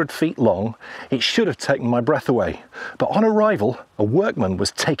 200 feet long, it should have taken my breath away. But on arrival, a workman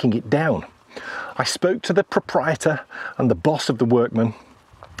was taking it down. I spoke to the proprietor and the boss of the workmen,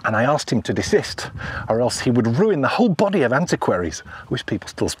 and I asked him to desist, or else he would ruin the whole body of antiquaries. I wish people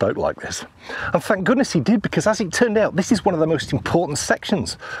still spoke like this. And thank goodness he did, because as it turned out, this is one of the most important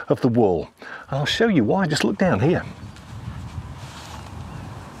sections of the wall. And I'll show you why. Just look down here.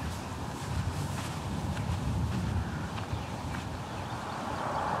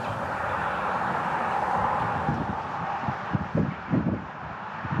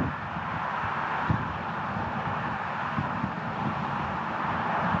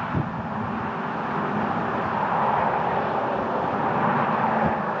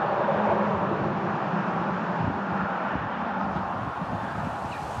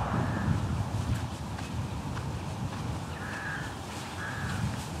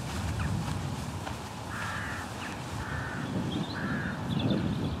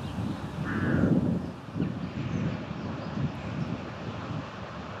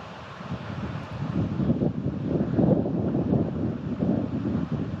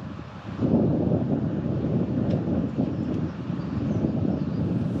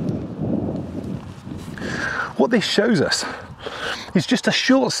 What this shows us is just a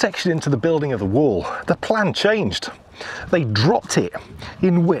short section into the building of the wall. The plan changed. They dropped it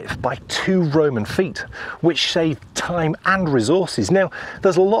in width by 2 Roman feet, which saved time and resources. Now,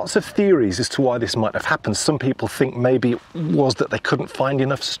 there's lots of theories as to why this might have happened. Some people think maybe it was that they couldn't find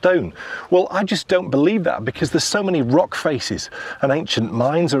enough stone. Well, I just don't believe that, because there's so many rock faces and ancient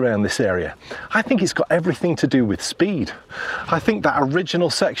mines around this area. I think it's got everything to do with speed. I think that original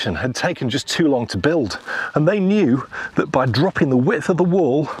section had taken just too long to build, and they knew that by dropping the width of the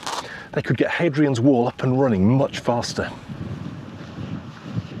wall, they could get Hadrian's Wall up and running much faster.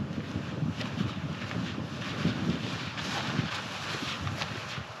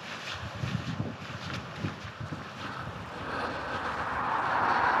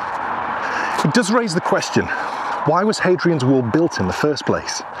 It does raise the question, why was Hadrian's Wall built in the first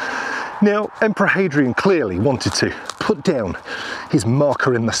place? Now, Emperor Hadrian clearly wanted to put down his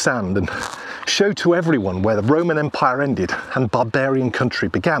marker in the sand and show to everyone where the Roman Empire ended and barbarian country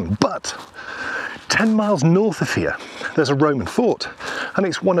began. But 10 miles north of here, there's a Roman fort, and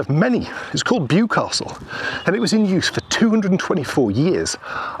it's one of many. It's called Bewcastle, and it was in use for 224 years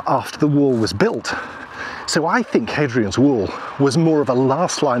after the wall was built. So I think Hadrian's Wall was more of a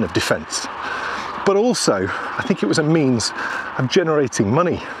last line of defence, but also I think it was a means of generating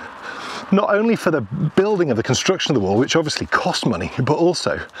money. not only for the building of the construction of the wall, which obviously cost money, but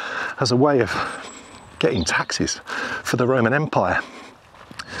also as a way of getting taxes for the Roman Empire.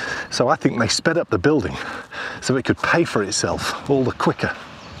 So I think they sped up the building so it could pay for itself all the quicker.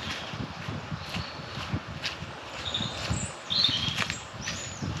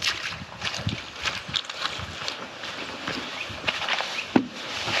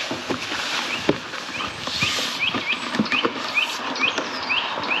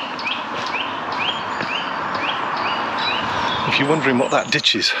 If you're wondering what that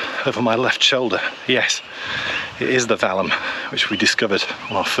ditch is over my left shoulder, yes, it is the vallum, which we discovered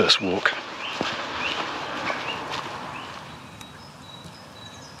on our first walk.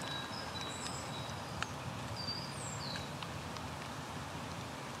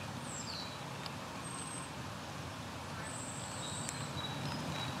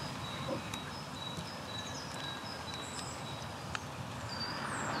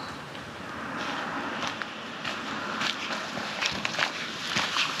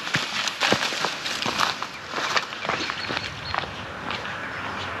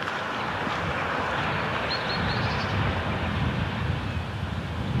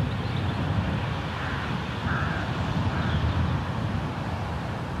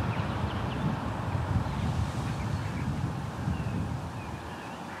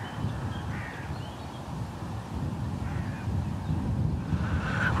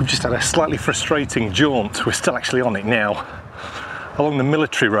 We've just had a slightly frustrating jaunt, we're still actually on it now, along the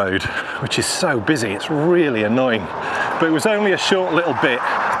military road, which is so busy, it's really annoying. But it was only a short little bit,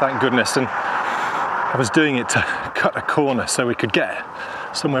 thank goodness, and I was doing it to cut a corner so we could get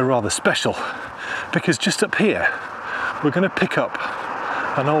somewhere rather special, because just up here we're going to pick up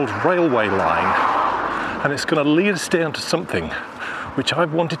an old railway line, and it's going to lead us down to something which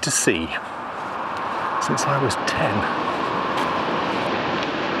I've wanted to see since I was 10.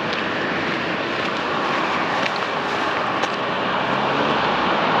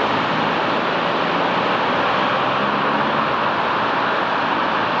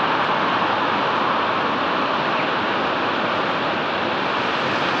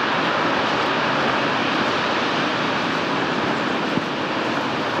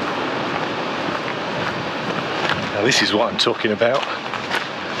 This is what I'm talking about.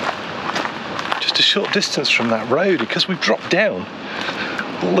 Just a short distance from that road, because we've dropped down,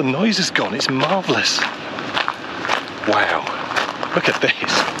 all the noise is gone. It's marvellous. Wow, look at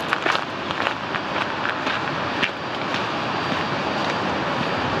this.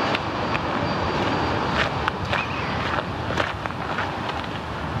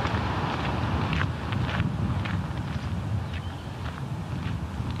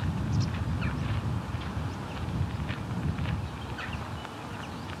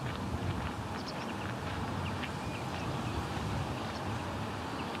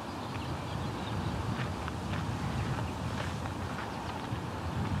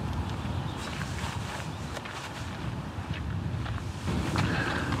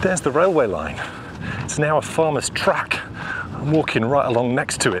 There's the railway line. It's now a farmer's track. I'm walking right along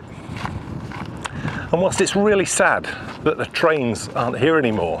next to it. And whilst it's really sad that the trains aren't here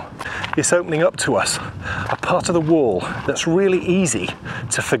anymore, it's opening up to us a part of the wall that's really easy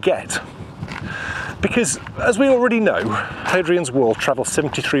to forget. Because, as we already know, Hadrian's Wall travels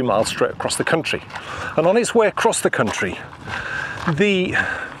 73 miles straight across the country. And on its way across the country, the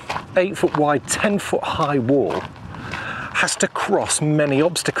 8-foot wide, 10-foot high wall has to cross many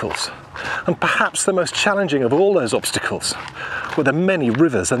obstacles, and perhaps the most challenging of all those obstacles were the many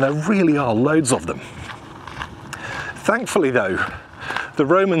rivers, and there really are loads of them. Thankfully though, the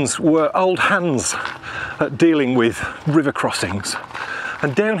Romans were old hands at dealing with river crossings,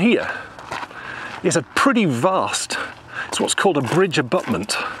 and down here is a pretty vast, it's what's called a bridge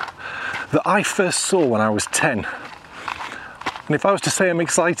abutment, that I first saw when I was 10. And if I was to say I'm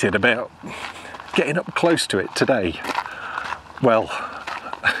excited about getting up close to it today, well,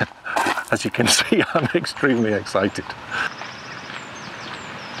 as you can see, I'm extremely excited.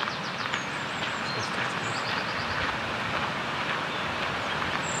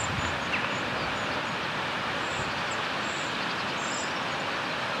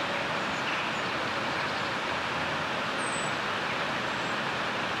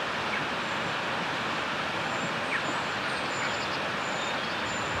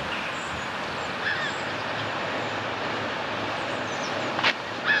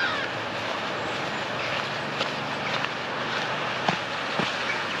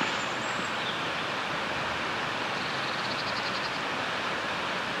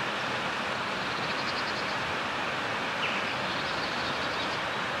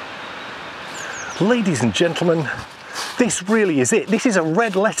 Ladies and gentlemen, this really is it. This is a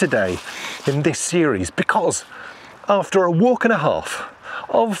red letter day in this series, because after a walk and a half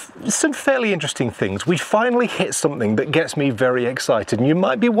of some fairly interesting things, we finally hit something that gets me very excited. And you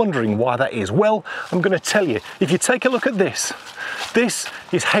might be wondering why that is. Well, I'm going to tell you. If you take a look at this, this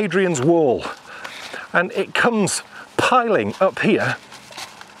is Hadrian's Wall, and it comes piling up here.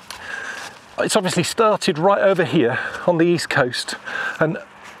 It's obviously started right over here on the east coast, and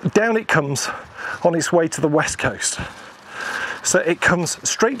down it comes on its way to the west coast. So it comes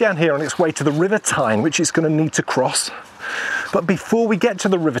straight down here on its way to the River Tyne, which it's going to need to cross. But before we get to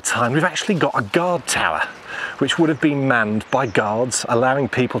the River Tyne, we've actually got a guard tower, which would have been manned by guards, allowing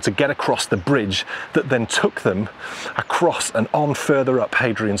people to get across the bridge that then took them across and on further up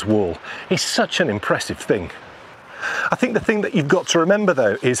Hadrian's Wall. It's such an impressive thing. I think the thing that you've got to remember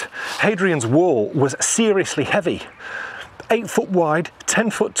though is Hadrian's Wall was seriously heavy. 8 foot wide, 10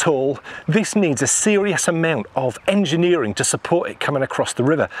 foot tall. This needs a serious amount of engineering to support it coming across the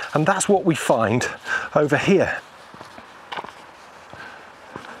river. And that's what we find over here.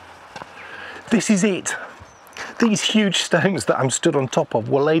 This is it. These huge stones that I'm stood on top of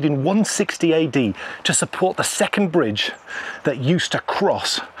were laid in 160 AD to support the second bridge that used to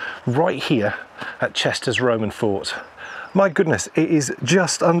cross right here at Chester's Roman fort. My goodness, it is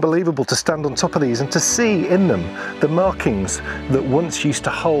just unbelievable to stand on top of these and to see in them the markings that once used to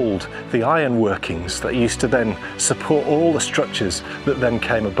hold the iron workings that used to then support all the structures that then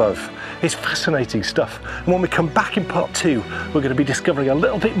came above. It's fascinating stuff. And when we come back in part 2, we're going to be discovering a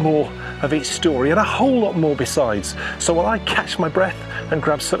little bit more of its story and a whole lot more besides. So while I catch my breath and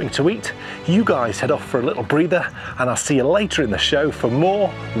grab something to eat, you guys head off for a little breather, and I'll see you later in the show for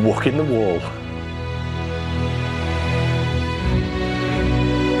more Walking the Wall.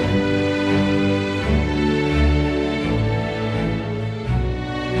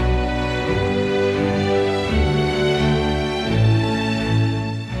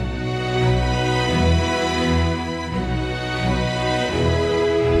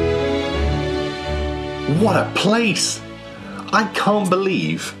 What a place! I can't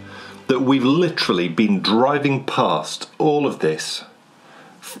believe that we've literally been driving past all of this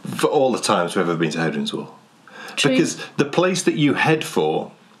for all the times we've ever been to Hadrian's Wall. True. Because the place that you head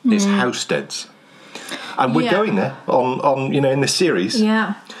for is Housesteads. And we're going there on in this series.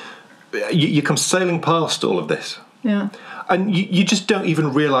 Yeah. You come sailing past all of this. Yeah. And you just don't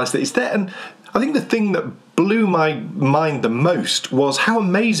even realise that it's there. And I think the thing that blew my mind the most was how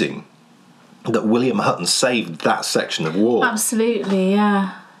amazing that William Hutton saved that section of wall. Absolutely,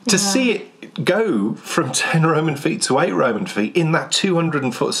 yeah. To see it go from 10 Roman feet to 8 Roman feet in that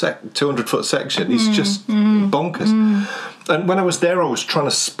 200 foot section is just bonkers. And when I was there, I was trying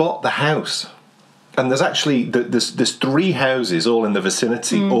to spot the house. And there's actually, there's 3 houses all in the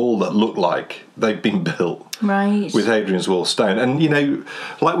vicinity, all that look like they've been built with Hadrian's Wall stone. And, you know,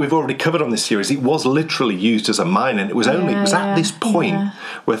 like we've already covered on this series, it was literally used as a mine, and it was at this point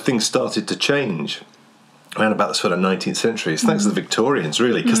where things started to change, around about the sort of 19th century. It's thanks to the Victorians,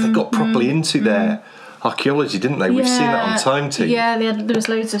 really, because they got properly into their archaeology, didn't they? We've seen that on Time Team. Yeah, there was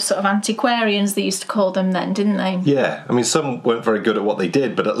loads of sort of antiquarians, they used to call them then, didn't they? Yeah, I mean, some weren't very good at what they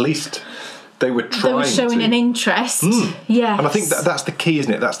did, but at least they were trying. They were showing an interest. Yeah, and I think that's the key,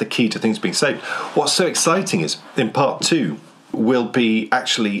 isn't it? That's the key to things being saved. What's so exciting is in part 2, we'll be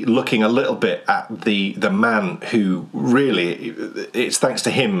actually looking a little bit at the man who really, it's thanks to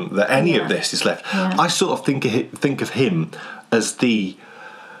him that any of this is left. Yeah. I sort of think of him as the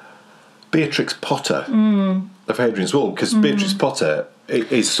Beatrix Potter of Hadrian's Wall, because Beatrix Potter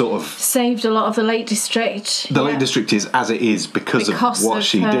is sort of saved a lot of the Lake District. The Lake District is as it is because of what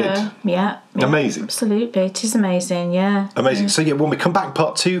she did. Yeah, amazing. Absolutely, it is amazing. Yeah, amazing. So when we come back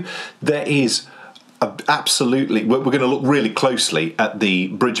part 2, there is absolutely. We're going to look really closely at the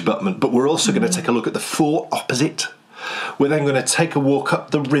bridge abutment, but we're also going to take a look at the fort opposite. We're then going to take a walk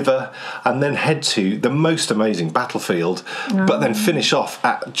up the river and then head to the most amazing battlefield, but then finish off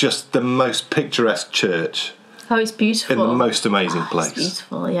at just the most picturesque church. Oh, it's beautiful. In the most amazing place. It's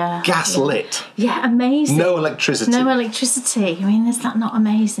beautiful, yeah. Gas lit. Yeah, amazing. No electricity. No electricity. I mean, is that not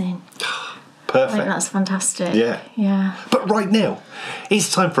amazing? Perfect. I think that's fantastic. Yeah. Yeah. But right now, it's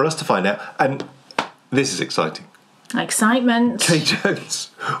time for us to find out, and this is exciting. Excitement. Kay Jones,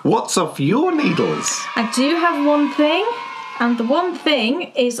 what's off your needles? I do have one thing, and the one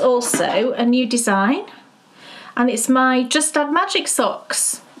thing is also a new design, and it's my Just Add Magic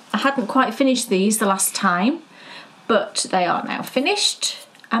socks. I hadn't quite finished these the last time, but they are now finished,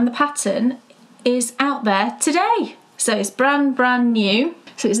 and the pattern is out there today. So it's brand new.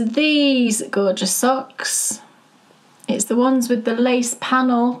 So it's these gorgeous socks. It's the ones with the lace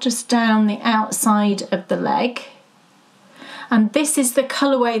panel just down the outside of the leg. And this is the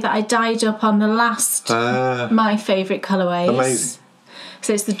colourway that I dyed up on the last My Favourite Colourways. Amazing.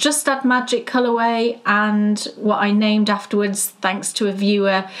 So it's the Just Add Magic colourway, and what I named afterwards, thanks to a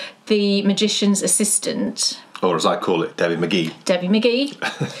viewer, the Magician's Assistant. Or as I call it, Debbie McGee. Debbie McGee.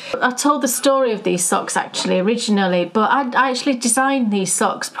 I told the story of these socks actually originally, but I actually designed these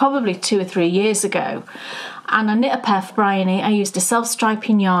socks probably 2 or 3 years ago. And I knit a pair for Bryony. I used a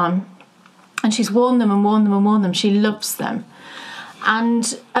self-striping yarn, and she's worn them and worn them and worn them. She loves them.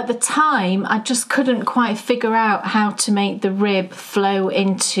 And at the time, I just couldn't quite figure out how to make the rib flow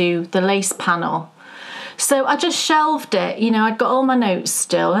into the lace panel. So I just shelved it. You know, I'd got all my notes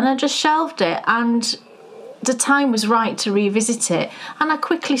still, and I just shelved it. And the time was right to revisit it. And I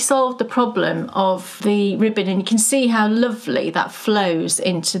quickly solved the problem of the ribbon. And you can see how lovely that flows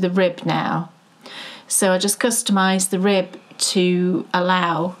into the rib now. So I just customised the rib to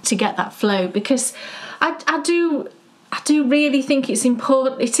allow to get that flow, because I do really think it's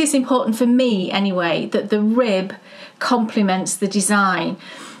important. It is important for me anyway that the rib complements the design.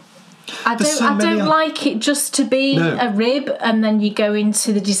 I don't like it just to be a rib and then you go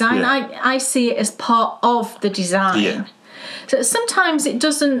into the design. Yeah. I see it as part of the design. Yeah. So sometimes it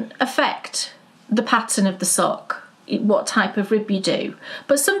doesn't affect the pattern of the sock, what type of rib you do,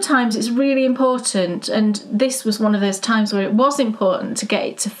 but sometimes it's really important, and this was one of those times where it was important to get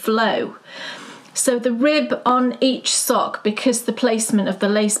it to flow. So the rib on each sock, because the placement of the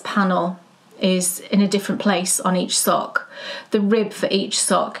lace panel is in a different place on each sock, the rib for each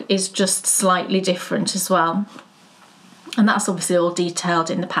sock is just slightly different as well. And that's obviously all detailed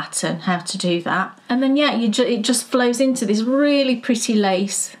in the pattern, how to do that. And then, yeah, it just flows into this really pretty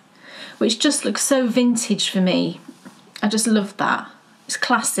lace, which just looks so vintage for me. I just love that. It's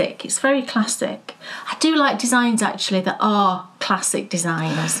classic. It's very classic. I do like designs, actually, that are classic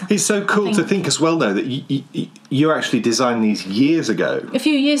designs. It's so cool to think as well, though, that you actually designed these years ago. A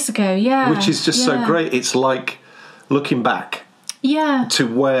few years ago, yeah. Which is just so great. It's like looking back to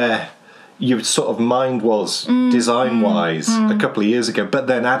where your sort of mind was design-wise a couple of years ago, but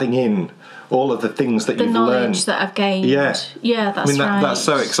then adding in all of the things that you've learned. The knowledge that I've gained. Yeah, that's right. That's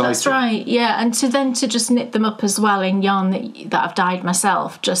so exciting. That's right, yeah. And to just knit them up as well in yarn that I've dyed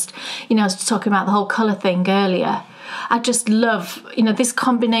myself. Just, I was talking about the whole colour thing earlier. I just love, this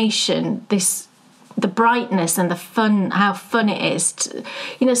combination, the brightness and the fun, how fun it is.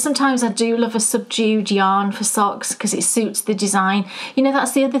 Sometimes I do love a subdued yarn for socks because it suits the design.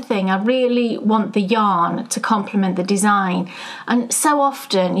 That's the other thing. I really want the yarn to complement the design. And so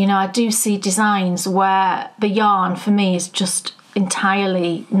often, I do see designs where the yarn for me is just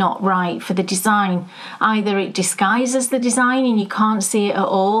entirely not right for the design. Either it disguises the design and you can't see it at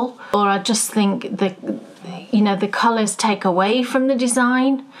all, or I just think the colours take away from the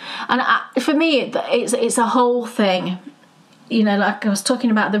design. And for me, it's a whole thing. Like I was talking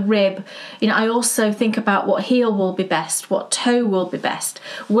about the rib, I also think about what heel will be best, what toe will be best.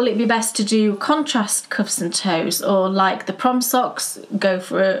 Will it be best to do contrast cuffs and toes, or like the prom socks, go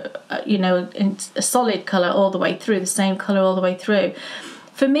for a solid colour all the way through, the same colour all the way through?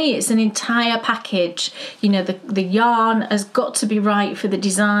 For me, it's an entire package. The yarn has got to be right for the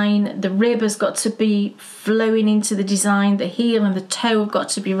design. The rib has got to be flowing into the design. The heel and the toe have got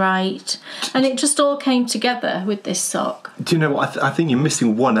to be right. And it just all came together with this sock. Do you know what? I think you're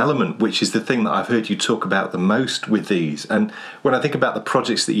missing one element, which is the thing that I've heard you talk about the most with these. And when I think about the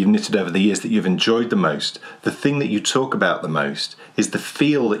projects that you've knitted over the years that you've enjoyed the most, the thing that you talk about the most is the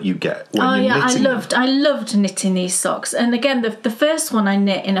feel that you get when you're knitting. I loved knitting these socks. And again, the first one I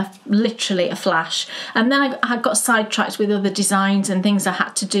knit in literally a flash, and then I got sidetracked with other designs and things I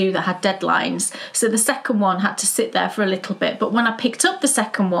had to do that had deadlines, so the second one had to sit there for a little bit. But when I picked up the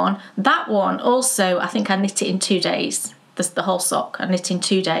second one, that one also, I think I knit it in 2 days. The whole sock I knit in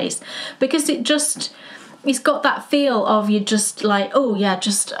 2 days, because it's got that feel of you just like,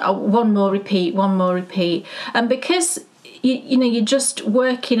 just one more repeat, and because you're just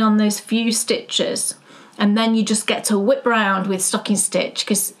working on those few stitches. And then you just get to whip round with stocking stitch,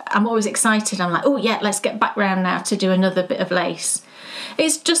 because I'm always excited. I'm like, let's get back round now to do another bit of lace.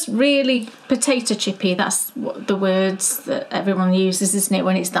 It's just really potato chippy. That's what the words that everyone uses, isn't it,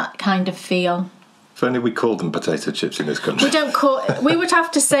 when it's that kind of feel. If only we called them potato chips in this country. We would have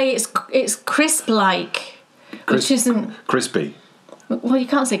to say it's crisp-like, which isn't... Crispy. Well, you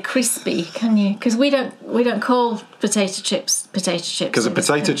can't say crispy, can you? Because we don't call potato chips. Because a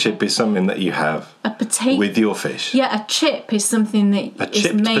potato chip is something that you have with your fish. Yeah, a chip is something that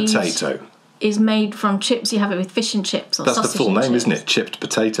potato is made from chips. You have it with fish and chips or sausage. That's the full name, isn't it? Chipped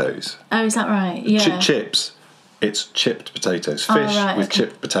potatoes. Oh, is that right? Yeah. Chips. It's chipped potatoes. Fish with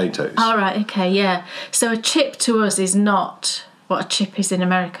chipped potatoes. All right, okay, yeah. So a chip to us is not what a chip is in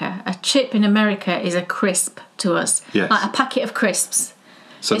America. A chip in America is a crisp to us. Yes. Like a packet of crisps.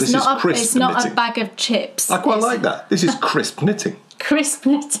 So this is crisp knitting. It's not a bag of chips. I quite like that. This is crisp knitting. Crisp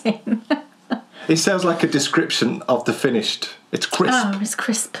knitting. It sounds like a description of the finished. It's crisp. Oh, it's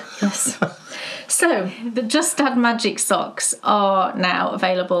crisp, yes. So, the Just Add Magic socks are now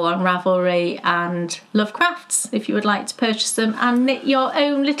available on Ravelry and Lovecrafts if you would like to purchase them and knit your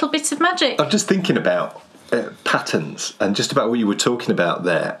own little bit of magic. I'm just thinking about patterns and just about what you were talking about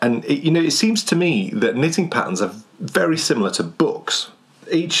there. And, it seems to me that knitting patterns are very similar to books.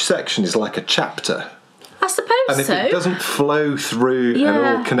 Each section is like a chapter. I suppose so. And if it doesn't flow through and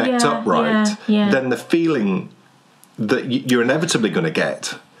all connect up right, then the feeling that you're inevitably going to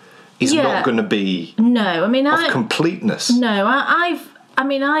get is not going to be of completeness. No,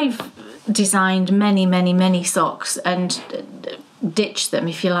 I've designed many socks and ditched them,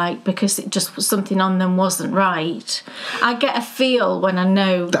 if you like, because it just something on them wasn't right. I get a feel when I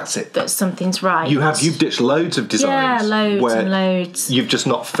know that something's right. You've ditched loads of designs. Yeah, loads. You've just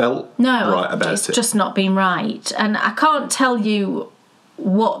not felt right about it. It's just not been right, and I can't tell you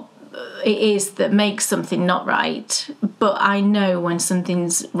what it is that makes something not right, but I know when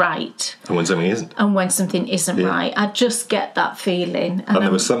something's right and when something isn't, right. I just get that feeling, and there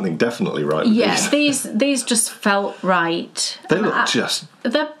was something definitely right with these just felt right. They look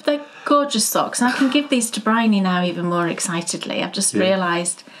they're gorgeous socks, and I can give these to Bryony now even more excitedly. I've just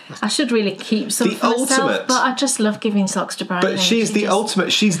realised I should really keep some for myself, but I just love giving socks to Bryony. But she's the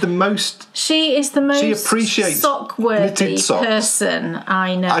ultimate. She's the most. She is the most. She appreciates sock-worthy person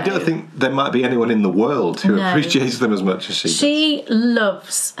I know. I don't think there might be anyone in the world who appreciates them as much as she does. She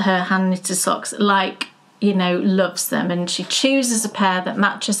loves her hand-knitted socks, loves them, and she chooses a pair that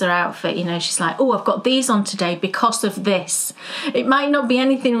matches her outfit. She's like, oh, I've got these on today because of this. It might not be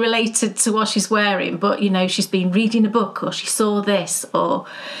anything related to what she's wearing, but she's been reading a book, or she saw this, or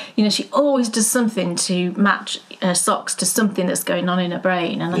she always does something to match her socks to something that's going on in her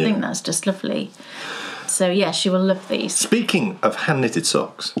brain, and I think that's just lovely. So yeah, she will love these. Speaking of hand-knitted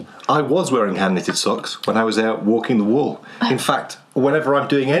socks, I was wearing hand-knitted socks when I was out walking the wall. In fact, whenever I'm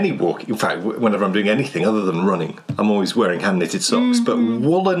doing whenever I'm doing anything other than running, I'm always wearing hand-knitted socks. But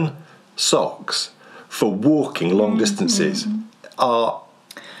woolen socks for walking long distances are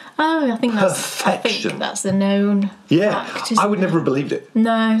I think that's a known fact, I would never have believed it.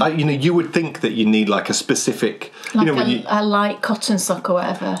 No. You would think that you need like a specific... a light cotton sock or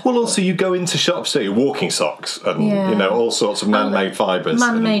whatever. Well, also you go into shops, say walking socks and, all sorts of man-made fibres.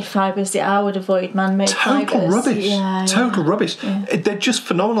 Man-made fibres, I would avoid man-made fibres. Total rubbish. Total rubbish. Yeah. They're just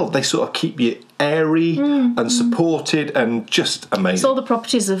phenomenal. They sort of keep you airy and supported and just amazing. It's all the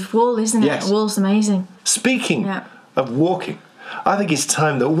properties of wool, isn't it? Yes. Wool's amazing. Speaking of walking, I think it's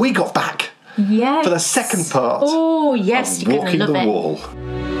time that we got back for the second part of Walking the Wall.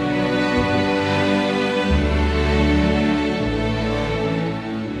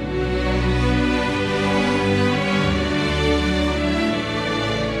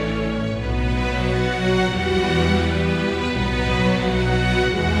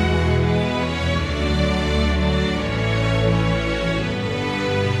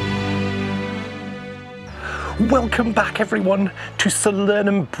 Welcome back everyone to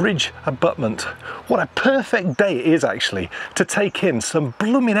Salernum Bridge abutment. What a perfect day it is actually to take in some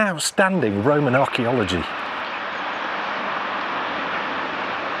blooming outstanding Roman archaeology.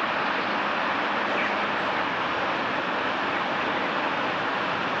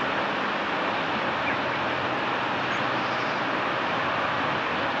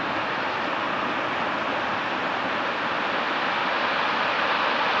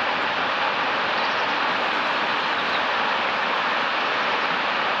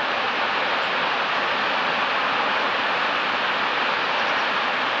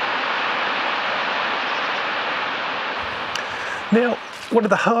 Now, one of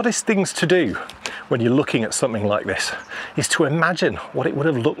the hardest things to do when you're looking at something like this is to imagine what it would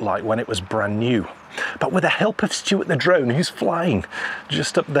have looked like when it was brand new. But with the help of Stuart the drone, who's flying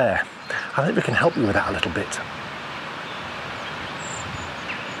just up there, I think we can help you with that a little bit.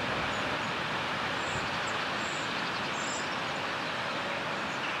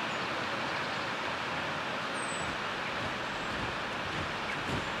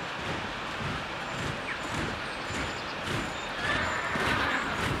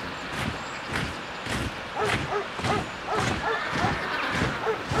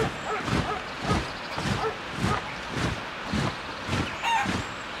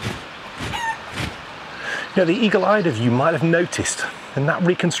 Now, the eagle-eyed of you might have noticed in that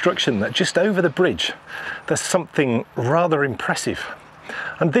reconstruction that just over the bridge there's something rather impressive.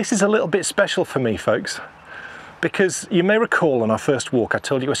 And this is a little bit special for me, folks, because you may recall on our first walk I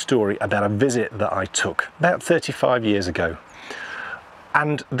told you a story about a visit that I took about 35 years ago.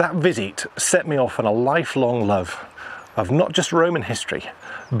 And that visit set me off on a lifelong love of not just Roman history,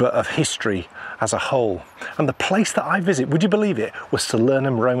 but of history as a whole. And the place that I visit, would you believe it, was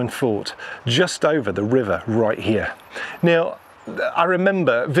Salernum Roman Fort, just over the river right here. Now, I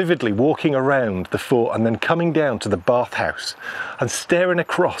remember vividly walking around the fort and then coming down to the bathhouse and staring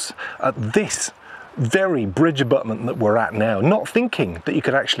across at this very bridge abutment that we're at now, not thinking that you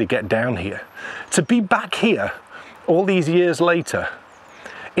could actually get down here. To be back here all these years later,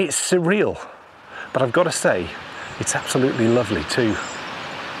 it's surreal, but I've got to say, it's absolutely lovely too.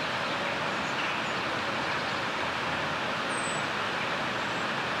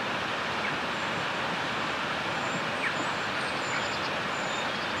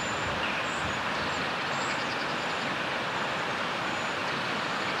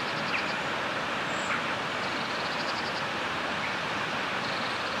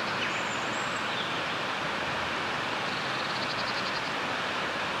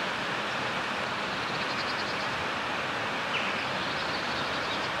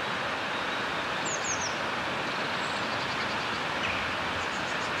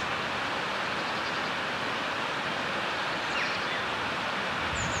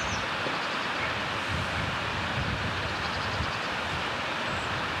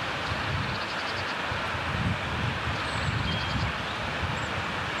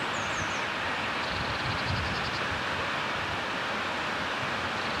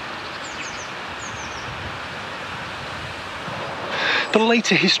 The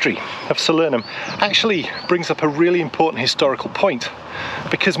later history of Salernum actually brings up a really important historical point,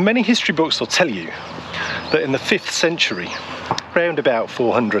 because many history books will tell you that in the 5th century, around about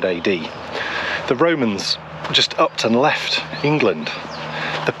 400 AD, the Romans just upped and left England.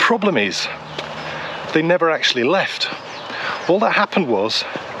 The problem is, they never actually left. All that happened was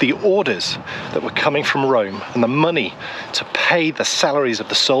the orders that were coming from Rome and the money to pay the salaries of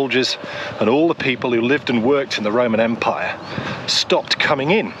the soldiers and all the people who lived and worked in the Roman Empire stopped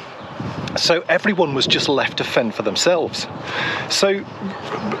coming in. So everyone was just left to fend for themselves. So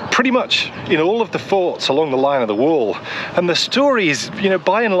pretty much in all of the forts along the line of the wall, and the story is,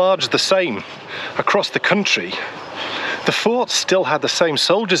 by and large the same across the country, the forts still had the same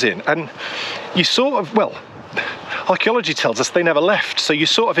soldiers in, and you sort of, archaeology tells us they never left, so you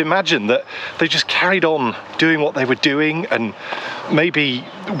sort of imagine that they just carried on doing what they were doing and maybe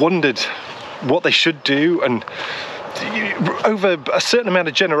wondered what they should do, and over a certain amount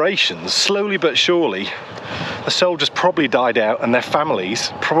of generations, slowly but surely, the soldiers probably died out and their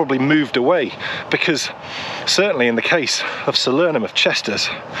families probably moved away, because certainly in the case of Salernum of Chesters,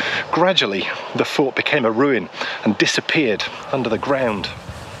 gradually the fort became a ruin and disappeared under the ground.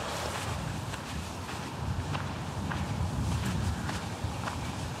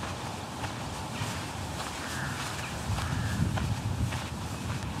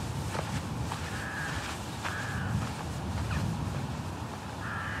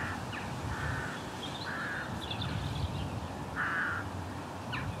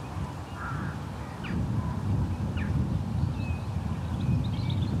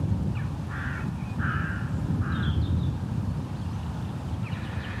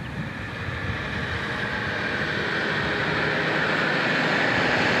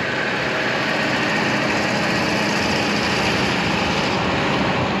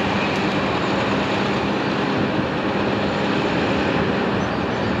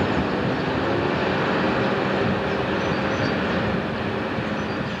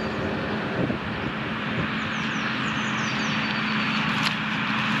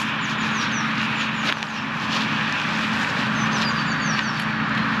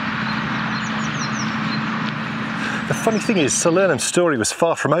 The funny thing is, Salernum's story was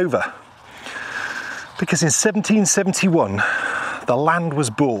far from over, because in 1771 the land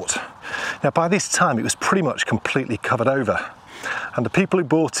was bought. Now by this time it was pretty much completely covered over, and the people who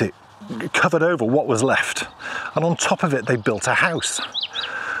bought it covered over what was left, and on top of it they built a house.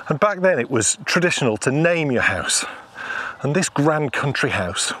 And back then it was traditional to name your house, and this grand country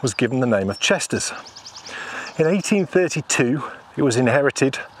house was given the name of Chesters. In 1832 it was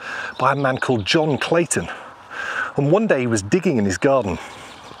inherited by a man called John Clayton. And one day he was digging in his garden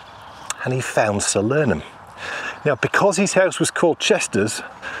and he found Salernum. Now, because his house was called Chesters,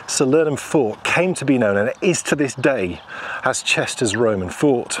 Salernum Fort came to be known, and it is to this day, as Chesters Roman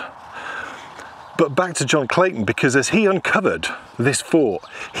Fort. But back to John Clayton, because as he uncovered this fort,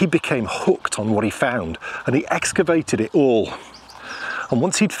 he became hooked on what he found, and he excavated it all. And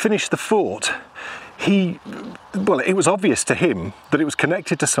once he'd finished the fort, it was obvious to him that it was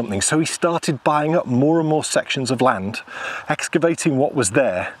connected to something, so he started buying up more and more sections of land, excavating what was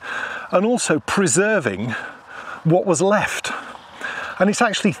there, and also preserving what was left. And it's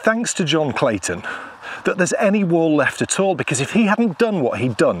actually thanks to John Clayton that there's any wall left at all, because if he hadn't done what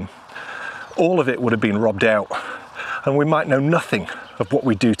he'd done, all of it would have been robbed out, and we might know nothing of what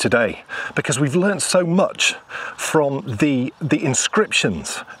we do today, because we've learned so much from the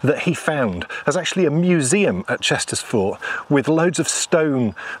inscriptions that he found. There's actually a museum at Chester's Fort with loads of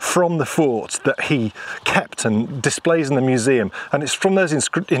stone from the fort that he kept and displays in the museum, and it's from those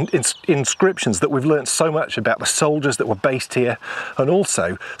inscriptions that we've learned so much about the soldiers that were based here, and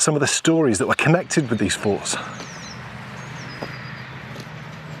also some of the stories that were connected with these forts.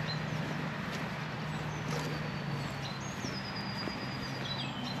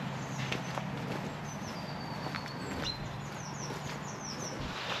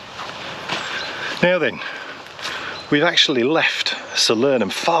 Now then, we've actually left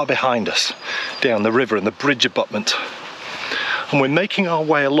Salernum far behind us, down the river and the bridge abutment, and we're making our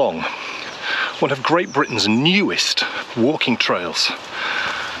way along one of Great Britain's newest walking trails.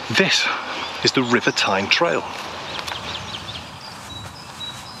 This is the River Tyne Trail.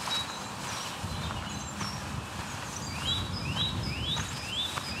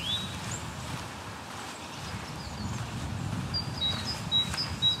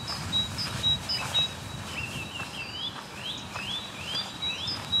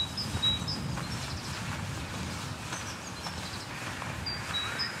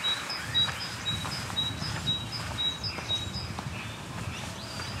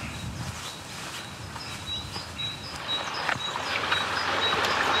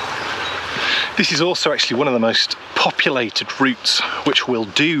 This is also actually one of the most populated routes which we'll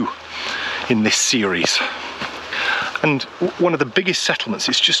do in this series. And one of the biggest settlements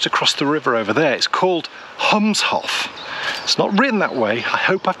is just across the river over there. It's called Humshof. It's not written that way. I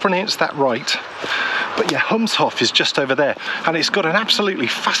hope I've pronounced that right. But yeah, Humshof is just over there. And it's got an absolutely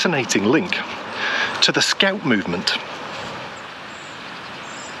fascinating link to the Scout movement.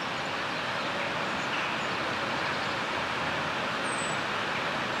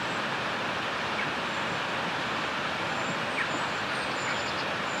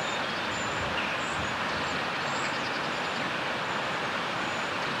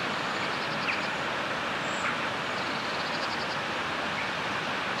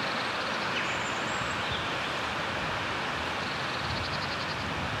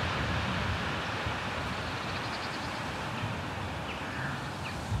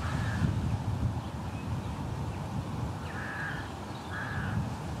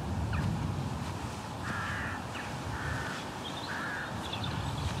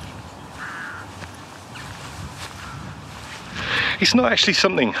 It's not actually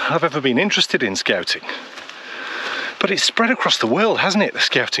something I've ever been interested in, scouting, but it's spread across the world, hasn't it, the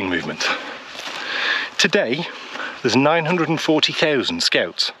scouting movement? Today, there's 940,000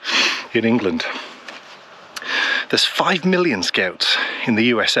 scouts in England. There's 5 million scouts in the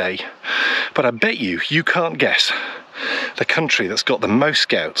USA, but I bet you can't guess the country that's got the most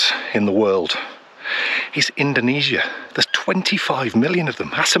scouts in the world. Is Indonesia. There's 25 million of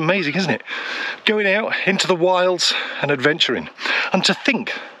them. That's amazing, isn't it? Going out into the wilds and adventuring. And to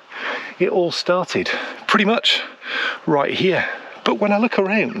think it all started pretty much right here. But when I look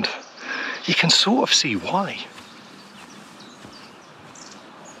around, you can sort of see why.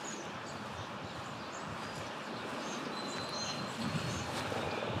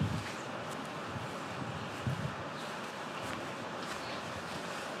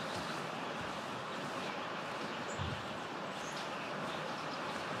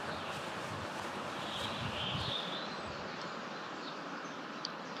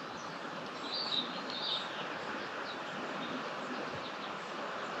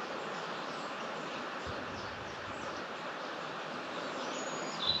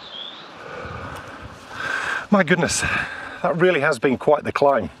 My goodness, that really has been quite the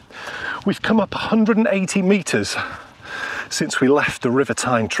climb. We've come up 180 metres since we left the River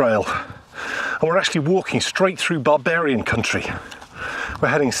Tyne Trail, and we're actually walking straight through barbarian country. We're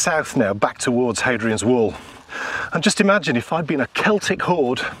heading south now, back towards Hadrian's Wall. And just imagine if I'd been a Celtic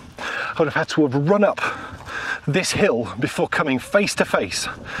horde, I would have had to have run up this hill before coming face to face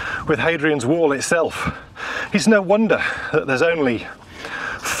with Hadrian's Wall itself. It's no wonder that there's only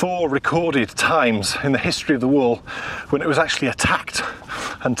 4 recorded times in the history of the wall when it was actually attacked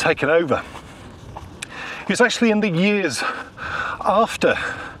and taken over. It was actually in the years after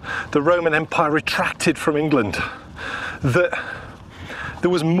the Roman Empire retracted from England, that there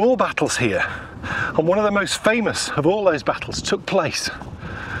was more battles here, and one of the most famous of all those battles took place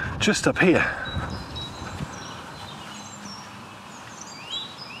just up here.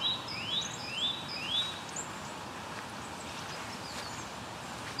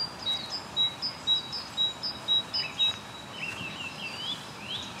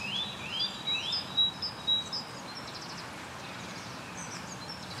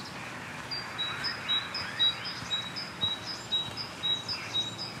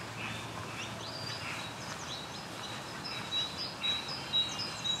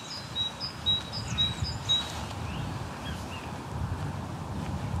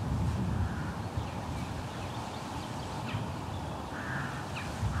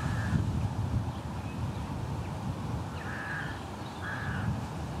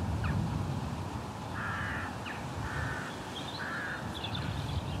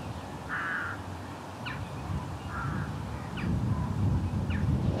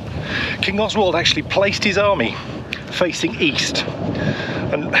 King Oswald actually placed his army facing east,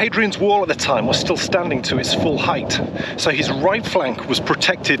 and Hadrian's Wall at the time was still standing to its full height, so his right flank was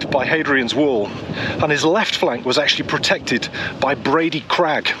protected by Hadrian's Wall and his left flank was actually protected by Brady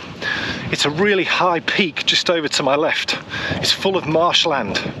Crag. It's a really high peak just over to my left. It's full of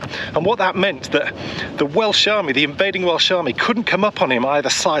marshland, and what that meant that the Welsh army, the invading Welsh army, couldn't come up on him either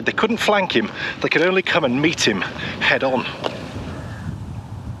side. They couldn't flank him, they could only come and meet him head on.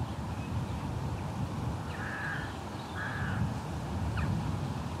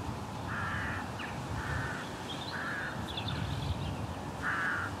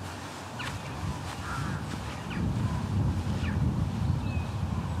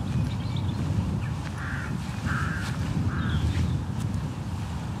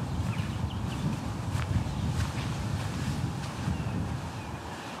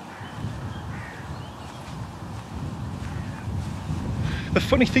 The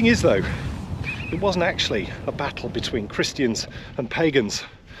funny thing is though, it wasn't actually a battle between Christians and pagans,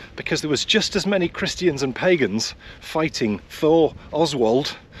 because there was just as many Christians and pagans fighting for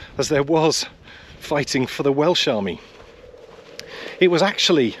Oswald as there was fighting for the Welsh army. It was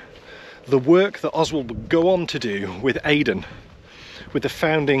actually the work that Oswald would go on to do with Aidan, with the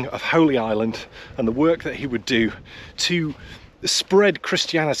founding of Holy Island, and the work that he would do to spread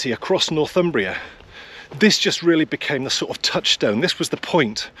Christianity across Northumbria. This just really became the sort of touchstone. This was the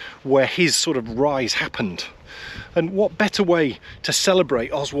point where his sort of rise happened. And what better way to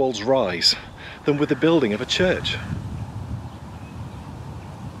celebrate Oswald's rise than with the building of a church?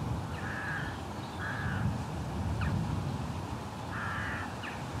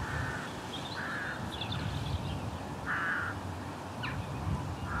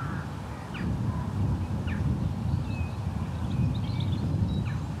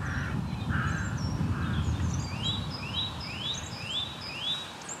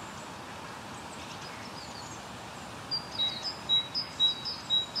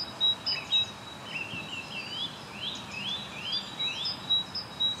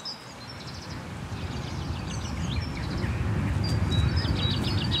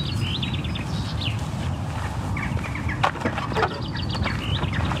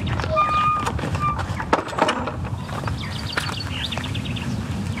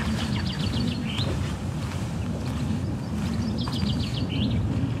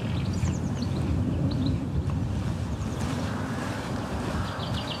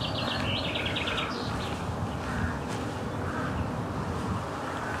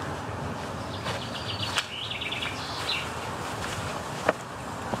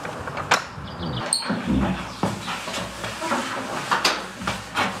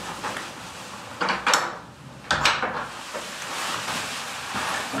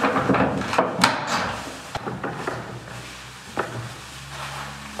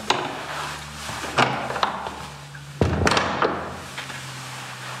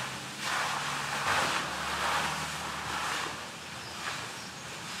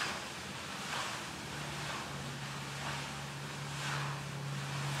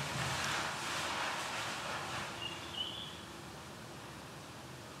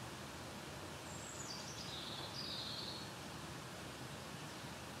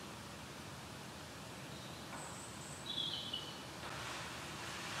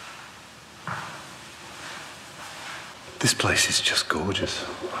 This place is just gorgeous.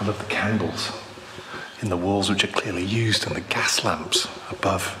 I love the candles in the walls, which are clearly used, and the gas lamps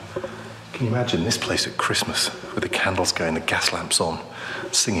above. Can you imagine this place at Christmas with the candles going, the gas lamps on,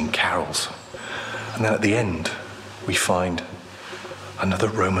 singing carols? And then at the end, we find another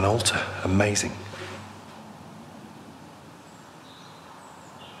Roman altar. Amazing.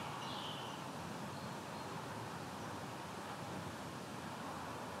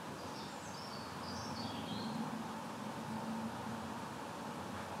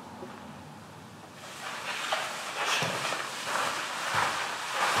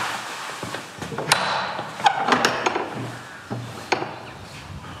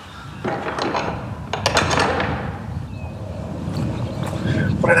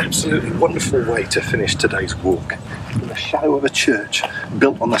 What an absolutely wonderful way to finish today's walk. In the shadow of a church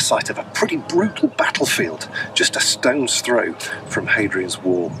built on the site of a pretty brutal battlefield, just a stone's throw from Hadrian's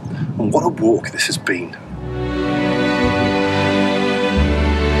Wall. And what a walk this has been.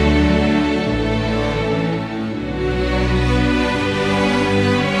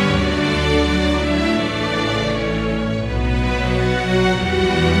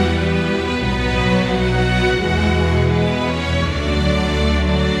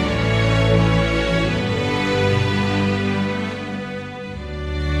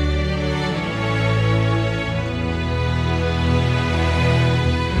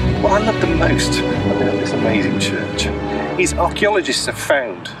 What I love the most about this amazing church is archaeologists have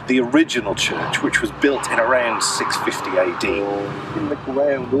found the original church, which was built in around 650 AD, in the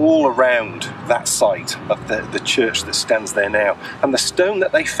ground all around that site of the church that stands there now. And the stone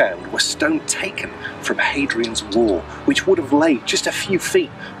that they found was stone taken from Hadrian's Wall, which would have laid just a few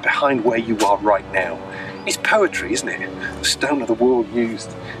feet behind where you are right now. It's poetry, isn't it? The stone of the wall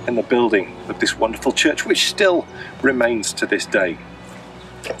used in the building of this wonderful church, which still remains to this day.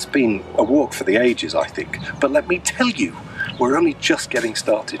 It's been a walk for the ages, I think, but let me tell you, we're only just getting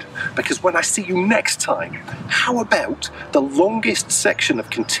started, because when I see you next time, how about the longest section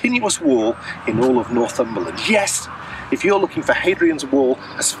of continuous wall in all of Northumberland? Yes, if you're looking for Hadrian's Wall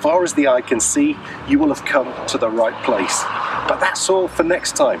as far as the eye can see, you will have come to the right place. But that's all for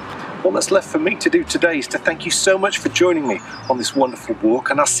next time. All that's left for me to do today is to thank you so much for joining me on this wonderful walk,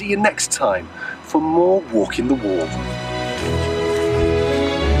 and I'll see you next time for more Walking the Wall.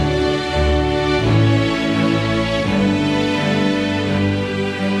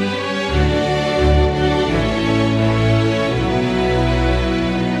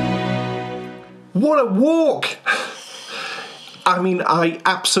 What a walk! I mean, I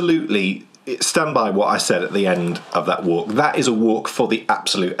absolutely stand by what I said at the end of that walk. That is a walk for the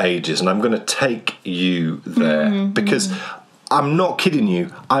absolute ages, and I'm going to take you there because I'm not kidding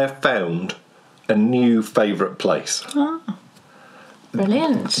you. I have found a new favourite place. Oh,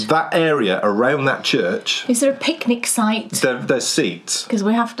 brilliant. That area around that church. Is there a picnic site? There's seats. Because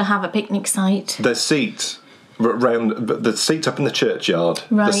we have to have a picnic site. There's seats. Around the seats up in the churchyard.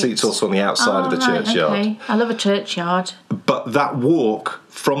 Right. The seats also on the outside of the churchyard. Okay. I love a churchyard. But that walk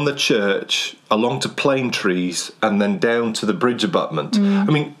from the church along to plane trees and then down to the bridge abutment. I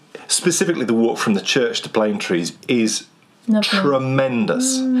mean, specifically the walk from the church to plane trees is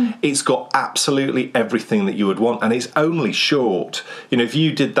tremendous. It's got absolutely everything that you would want, and it's only short. You know, if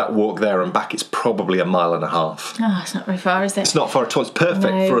you did that walk there and back, it's probably 1.5 miles. Oh, it's not very far, is it? It's not far at all. It's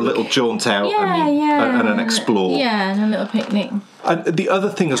perfect for a little jaunt out and an explore. Yeah, and a little picnic. And the other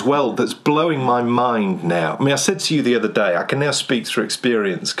thing as well that's blowing my mind now, I mean, I said to you the other day, I can now speak through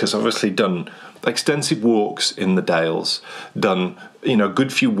experience because I've obviously done extensive walks in the Dales, done, you know, a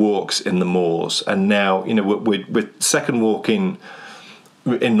good few walks in the moors, and now, you know, we're second walk in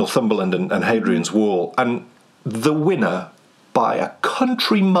Northumberland and Hadrian's Wall, and the winner by a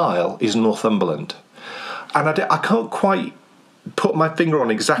country mile is Northumberland. And I can't quite put my finger on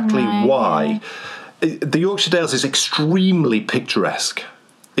exactly why. Yeah. The Yorkshire Dales is extremely picturesque.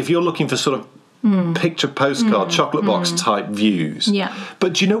 If you're looking for sort of picture postcard, chocolate box type views. Yeah.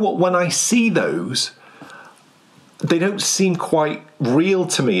 But do you know what? When I see those, they don't seem quite real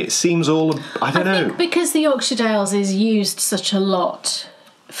to me. It seems all, I don't know. Think because the Yorkshire Dales is used such a lot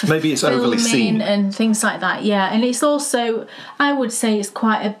for maybe it's overly seen and things like that, yeah. And it's also, I would say, it's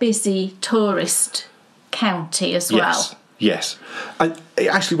quite a busy tourist county as well. Yes.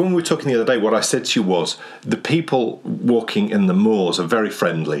 Actually, when we were talking the other day, what I said to you was the people walking in the moors are very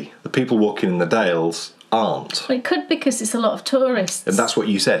friendly. The people walking in the Dales aren't. Well, it could because it's a lot of tourists. And that's what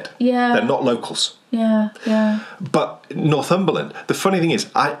you said. Yeah. They're not locals. Yeah, yeah. But Northumberland, the funny thing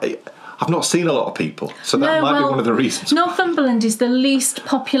is, I've not seen a lot of people, so that might be one of the reasons. Northumberland is the least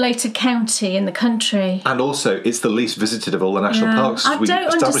populated county in the country. And also, it's the least visited of all the national parks. I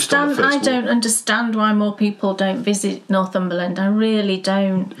don't understand why more people don't visit Northumberland. I really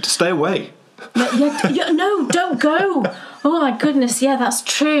don't. Stay away. No, don't go. Oh my goodness, yeah, that's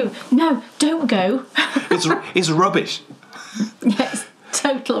true. No, don't go. It's rubbish. Yes,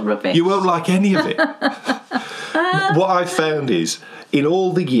 total rubbish. You won't like any of it. What I've found is, in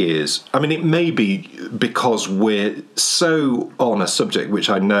all the years, I mean, it may be because we're so on a subject which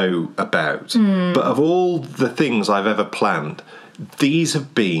I know about, but of all the things I've ever planned, these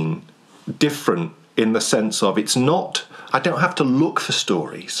have been different in the sense of it's not I don't have to look for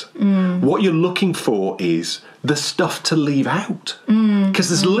stories. What you're looking for is the stuff to leave out. Because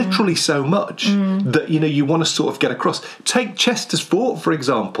there's literally so much that, you know, you want to sort of get across. Take Chester's Fort, for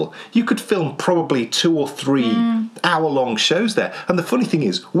example. You could film probably 2 or 3 hour-long shows there. And the funny thing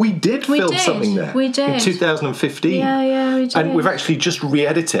is, we did film something there. We did. In 2015. Yeah, we did. And we've actually just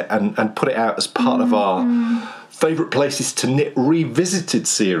re-edited it and put it out as part of our Favourite Places to Knit Revisited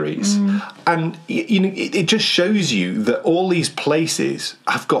series. And, you know, it just shows you that all these places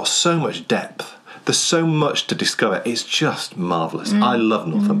have got so much depth. There's so much to discover. It's just marvellous. I love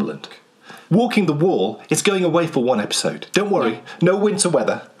Northumberland. Walking the Wall, it's going away for 1 episode. Don't worry, no winter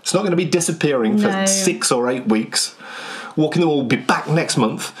weather. It's not going to be disappearing for 6 or 8 weeks. Walking the Wall will be back next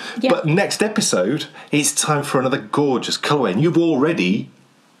month. But next episode, it's time for another gorgeous colourway. And you've already...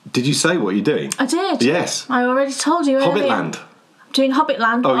 Did you say what you're doing? I did. Yes. I already told you earlier. Hobbitland. I'm doing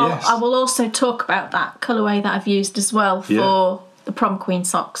Hobbitland. Oh, yes. I will also talk about that colourway that I've used as well for the Prom Queen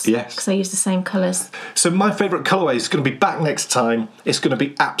socks. Yes. Because I use the same colours. So My Favourite Colourways is going to be back next time. It's going to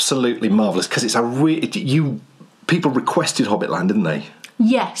be absolutely marvellous because it's a people requested Hobbitland, didn't they?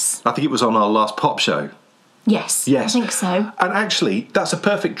 Yes. I think it was on our last pop show. Yes. I think so. And actually, that's a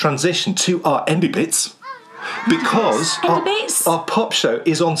perfect transition to our Endy Bits. Because our pop show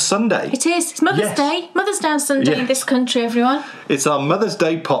is on Sunday. It is. It's Mother's Day. Mother's Day on Sunday in this country, everyone. It's our Mother's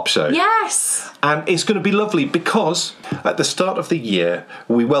Day pop show. Yes. And it's going to be lovely because at the start of the year,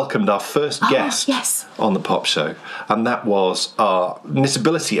 we welcomed our first guest on the pop show. And that was our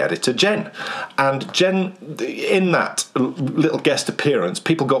Knitability editor, Jen. And Jen, in that little guest appearance,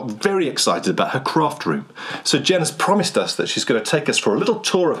 people got very excited about her craft room. So Jen has promised us that she's going to take us for a little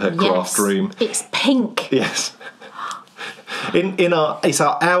tour of her craft room. It's pink. Yes. It's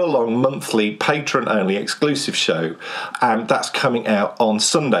our hour-long monthly patron-only exclusive show, and that's coming out on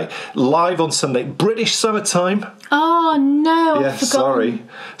Sunday. Live on Sunday, British summertime. Oh no! Yeah, sorry.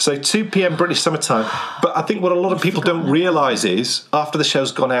 So 2 p.m. British summertime. But I think what a lot of people don't realise is after the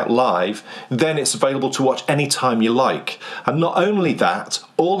show's gone out live, then it's available to watch any time you like. And not only that,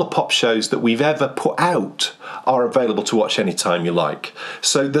 all the pop shows that we've ever put out are available to watch any time you like.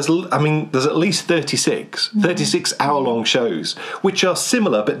 So there's at least 36 hour-long shows, which are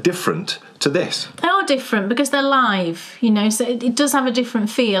similar but different to this. They are different because they're live, you know, so it does have a different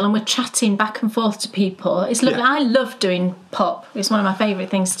feel, and we're chatting back and forth to people. It's lovely. I love doing pop. It's one of my favourite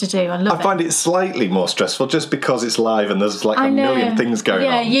things to do. I find it slightly more stressful just because it's live and there's like a million things going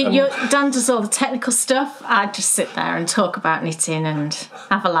on. Yeah, Dan does all the technical stuff. I just sit there and talk about knitting and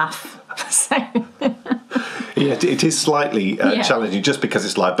have a laugh. So... Yeah, it is slightly challenging just because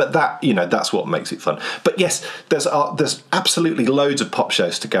it's live, but that's what makes it fun. But yes, there's absolutely loads of pop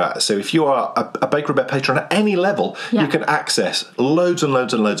shows to go at. So if you are a Baker Bear patron at any level, you can access loads and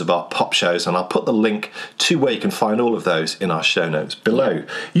loads and loads of our pop shows, and I'll put the link to where you can find all of those in our show notes below. Yeah.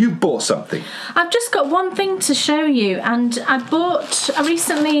 You bought something. I've just got one thing to show you, and I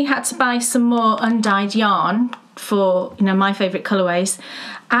recently had to buy some more undyed yarn for My Favourite Colourways,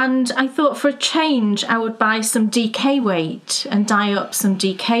 and I thought for a change I would buy some DK weight and dye up some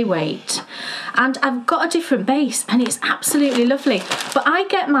DK weight. And I've got a different base and it's absolutely lovely. But I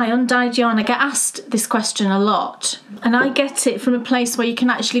get my undyed yarn, I get asked this question a lot, and I get it from a place where you can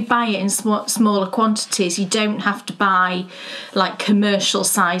actually buy it in smaller quantities. You don't have to buy like commercial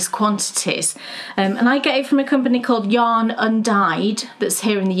size quantities. And I get it from a company called Yarn Undyed that's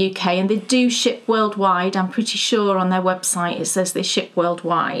here in the UK, and they do ship worldwide. I'm pretty sure on their website it says they ship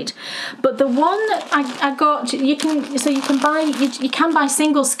worldwide. But the one I got, you can buy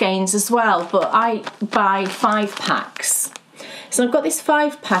single skeins as well, but I buy 5 packs. So I've got this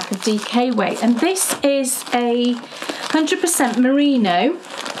 5-pack of DK weight, and this is a 100% merino.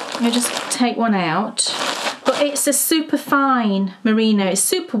 I'll just take one out. But it's a super fine merino. It's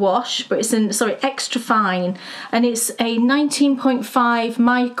super wash, but it's extra fine, and it's a 19.5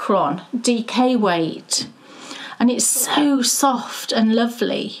 micron DK weight, and it's so soft and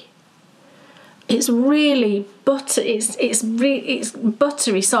lovely. It's really it's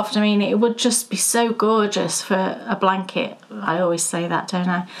buttery soft. I mean, it would just be so gorgeous for a blanket. I always say that, don't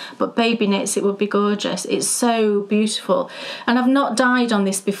I? But baby knits, it would be gorgeous. It's so beautiful. And I've not dyed on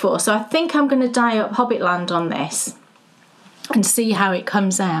this before, so I think I'm going to dye up Hobbitland on this and see how it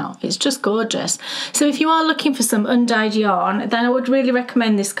comes out. It's just gorgeous. So if you are looking for some undyed yarn, then I would really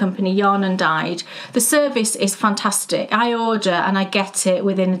recommend this company, Yarn Undyed. The service is fantastic. I order and I get it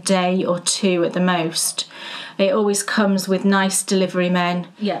within a day or 2 at the most. It always comes with nice delivery men.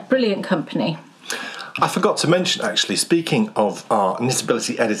 Yeah, brilliant company. I forgot to mention, actually, speaking of our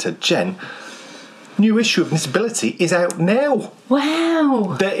Knitability editor, Jen, new issue of Knitability is out now.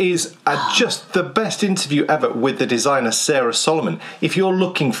 Wow. There is just the best interview ever with the designer Sarah Solomon. If you're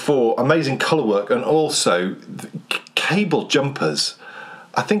looking for amazing colour work and also cable jumpers,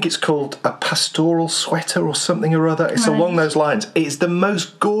 I think it's called a pastoral sweater or something or other. It's along those lines. It's the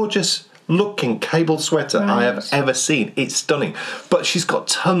most gorgeous looking cable sweater I have ever seen. It's stunning. But she's got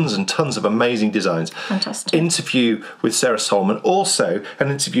tons and tons of amazing designs. Fantastic. Interview with Sarah Solomon. Also an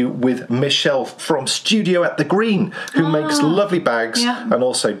interview with Michelle from Studio at the Green, who makes lovely bags and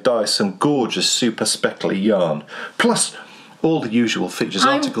also dyes some gorgeous super speckly yarn. Plus all the usual features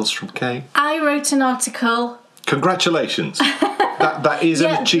articles from Kay. I wrote an article. Congratulations. That is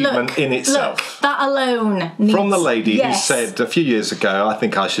an achievement in itself. Look, that alone needs... From the lady who said a few years ago, I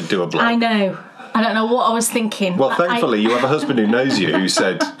think I should do a blog. I know. I don't know what I was thinking. Well, thankfully, you have a husband who knows you, who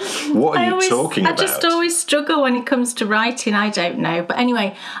said, what are you talking about? I just always struggle when it comes to writing. I don't know. But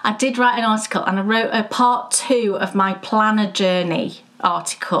anyway, I did write an article and I wrote a part 2 of my planner journey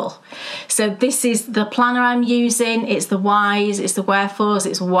article. So this is the planner I'm using, it's the whys, it's the wherefores,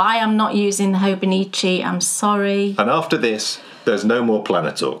 it's why I'm not using the Hobonichi. I'm sorry. And after this, there's no more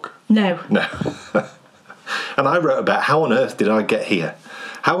planner talk. No. And I wrote about how on earth did I get here?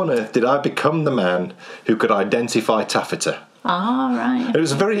 How on earth did I become the man who could identify taffeta? Right. It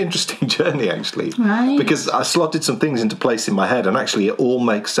was a very interesting journey, actually. Right. Because I slotted some things into place in my head and actually it all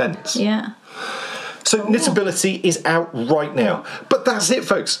makes sense. Yeah. So Knitability is out right now. But that's it,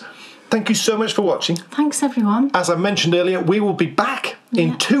 folks. Thank you so much for watching. Thanks, everyone. As I mentioned earlier, we will be back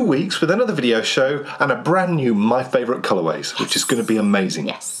in 2 weeks with another video show and a brand new My Favourite Colourways, which is going to be amazing.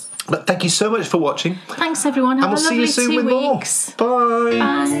 Yes. But thank you so much for watching. Thanks, everyone. Have and we'll a lovely see you soon 2 with weeks. More. Bye.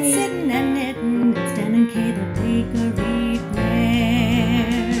 Bye. Sitting and knitting, it's Dan and Kay, the bakery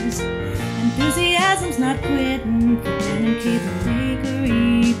bears. Enthusiasm's not quitting for Dan and Kay, the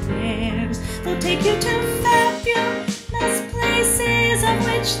bakery bears. They'll take you to fabulous places of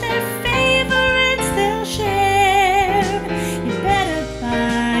which their favorites they'll share. You better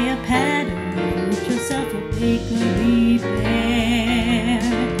buy a pattern and get yourself a bakery bear.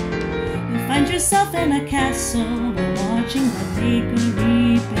 You'll find yourself in a castle while watching the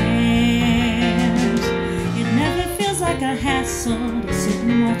bakery bears. It never feels like a hassle to sit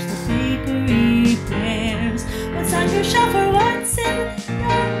and watch the bakery bears. What's on your shelf or what's in your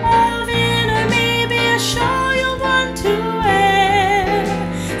oven, or maybe a shawl you'll want to wear.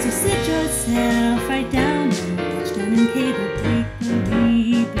 So sit yourself right down and watch Dan and Kay, the bakery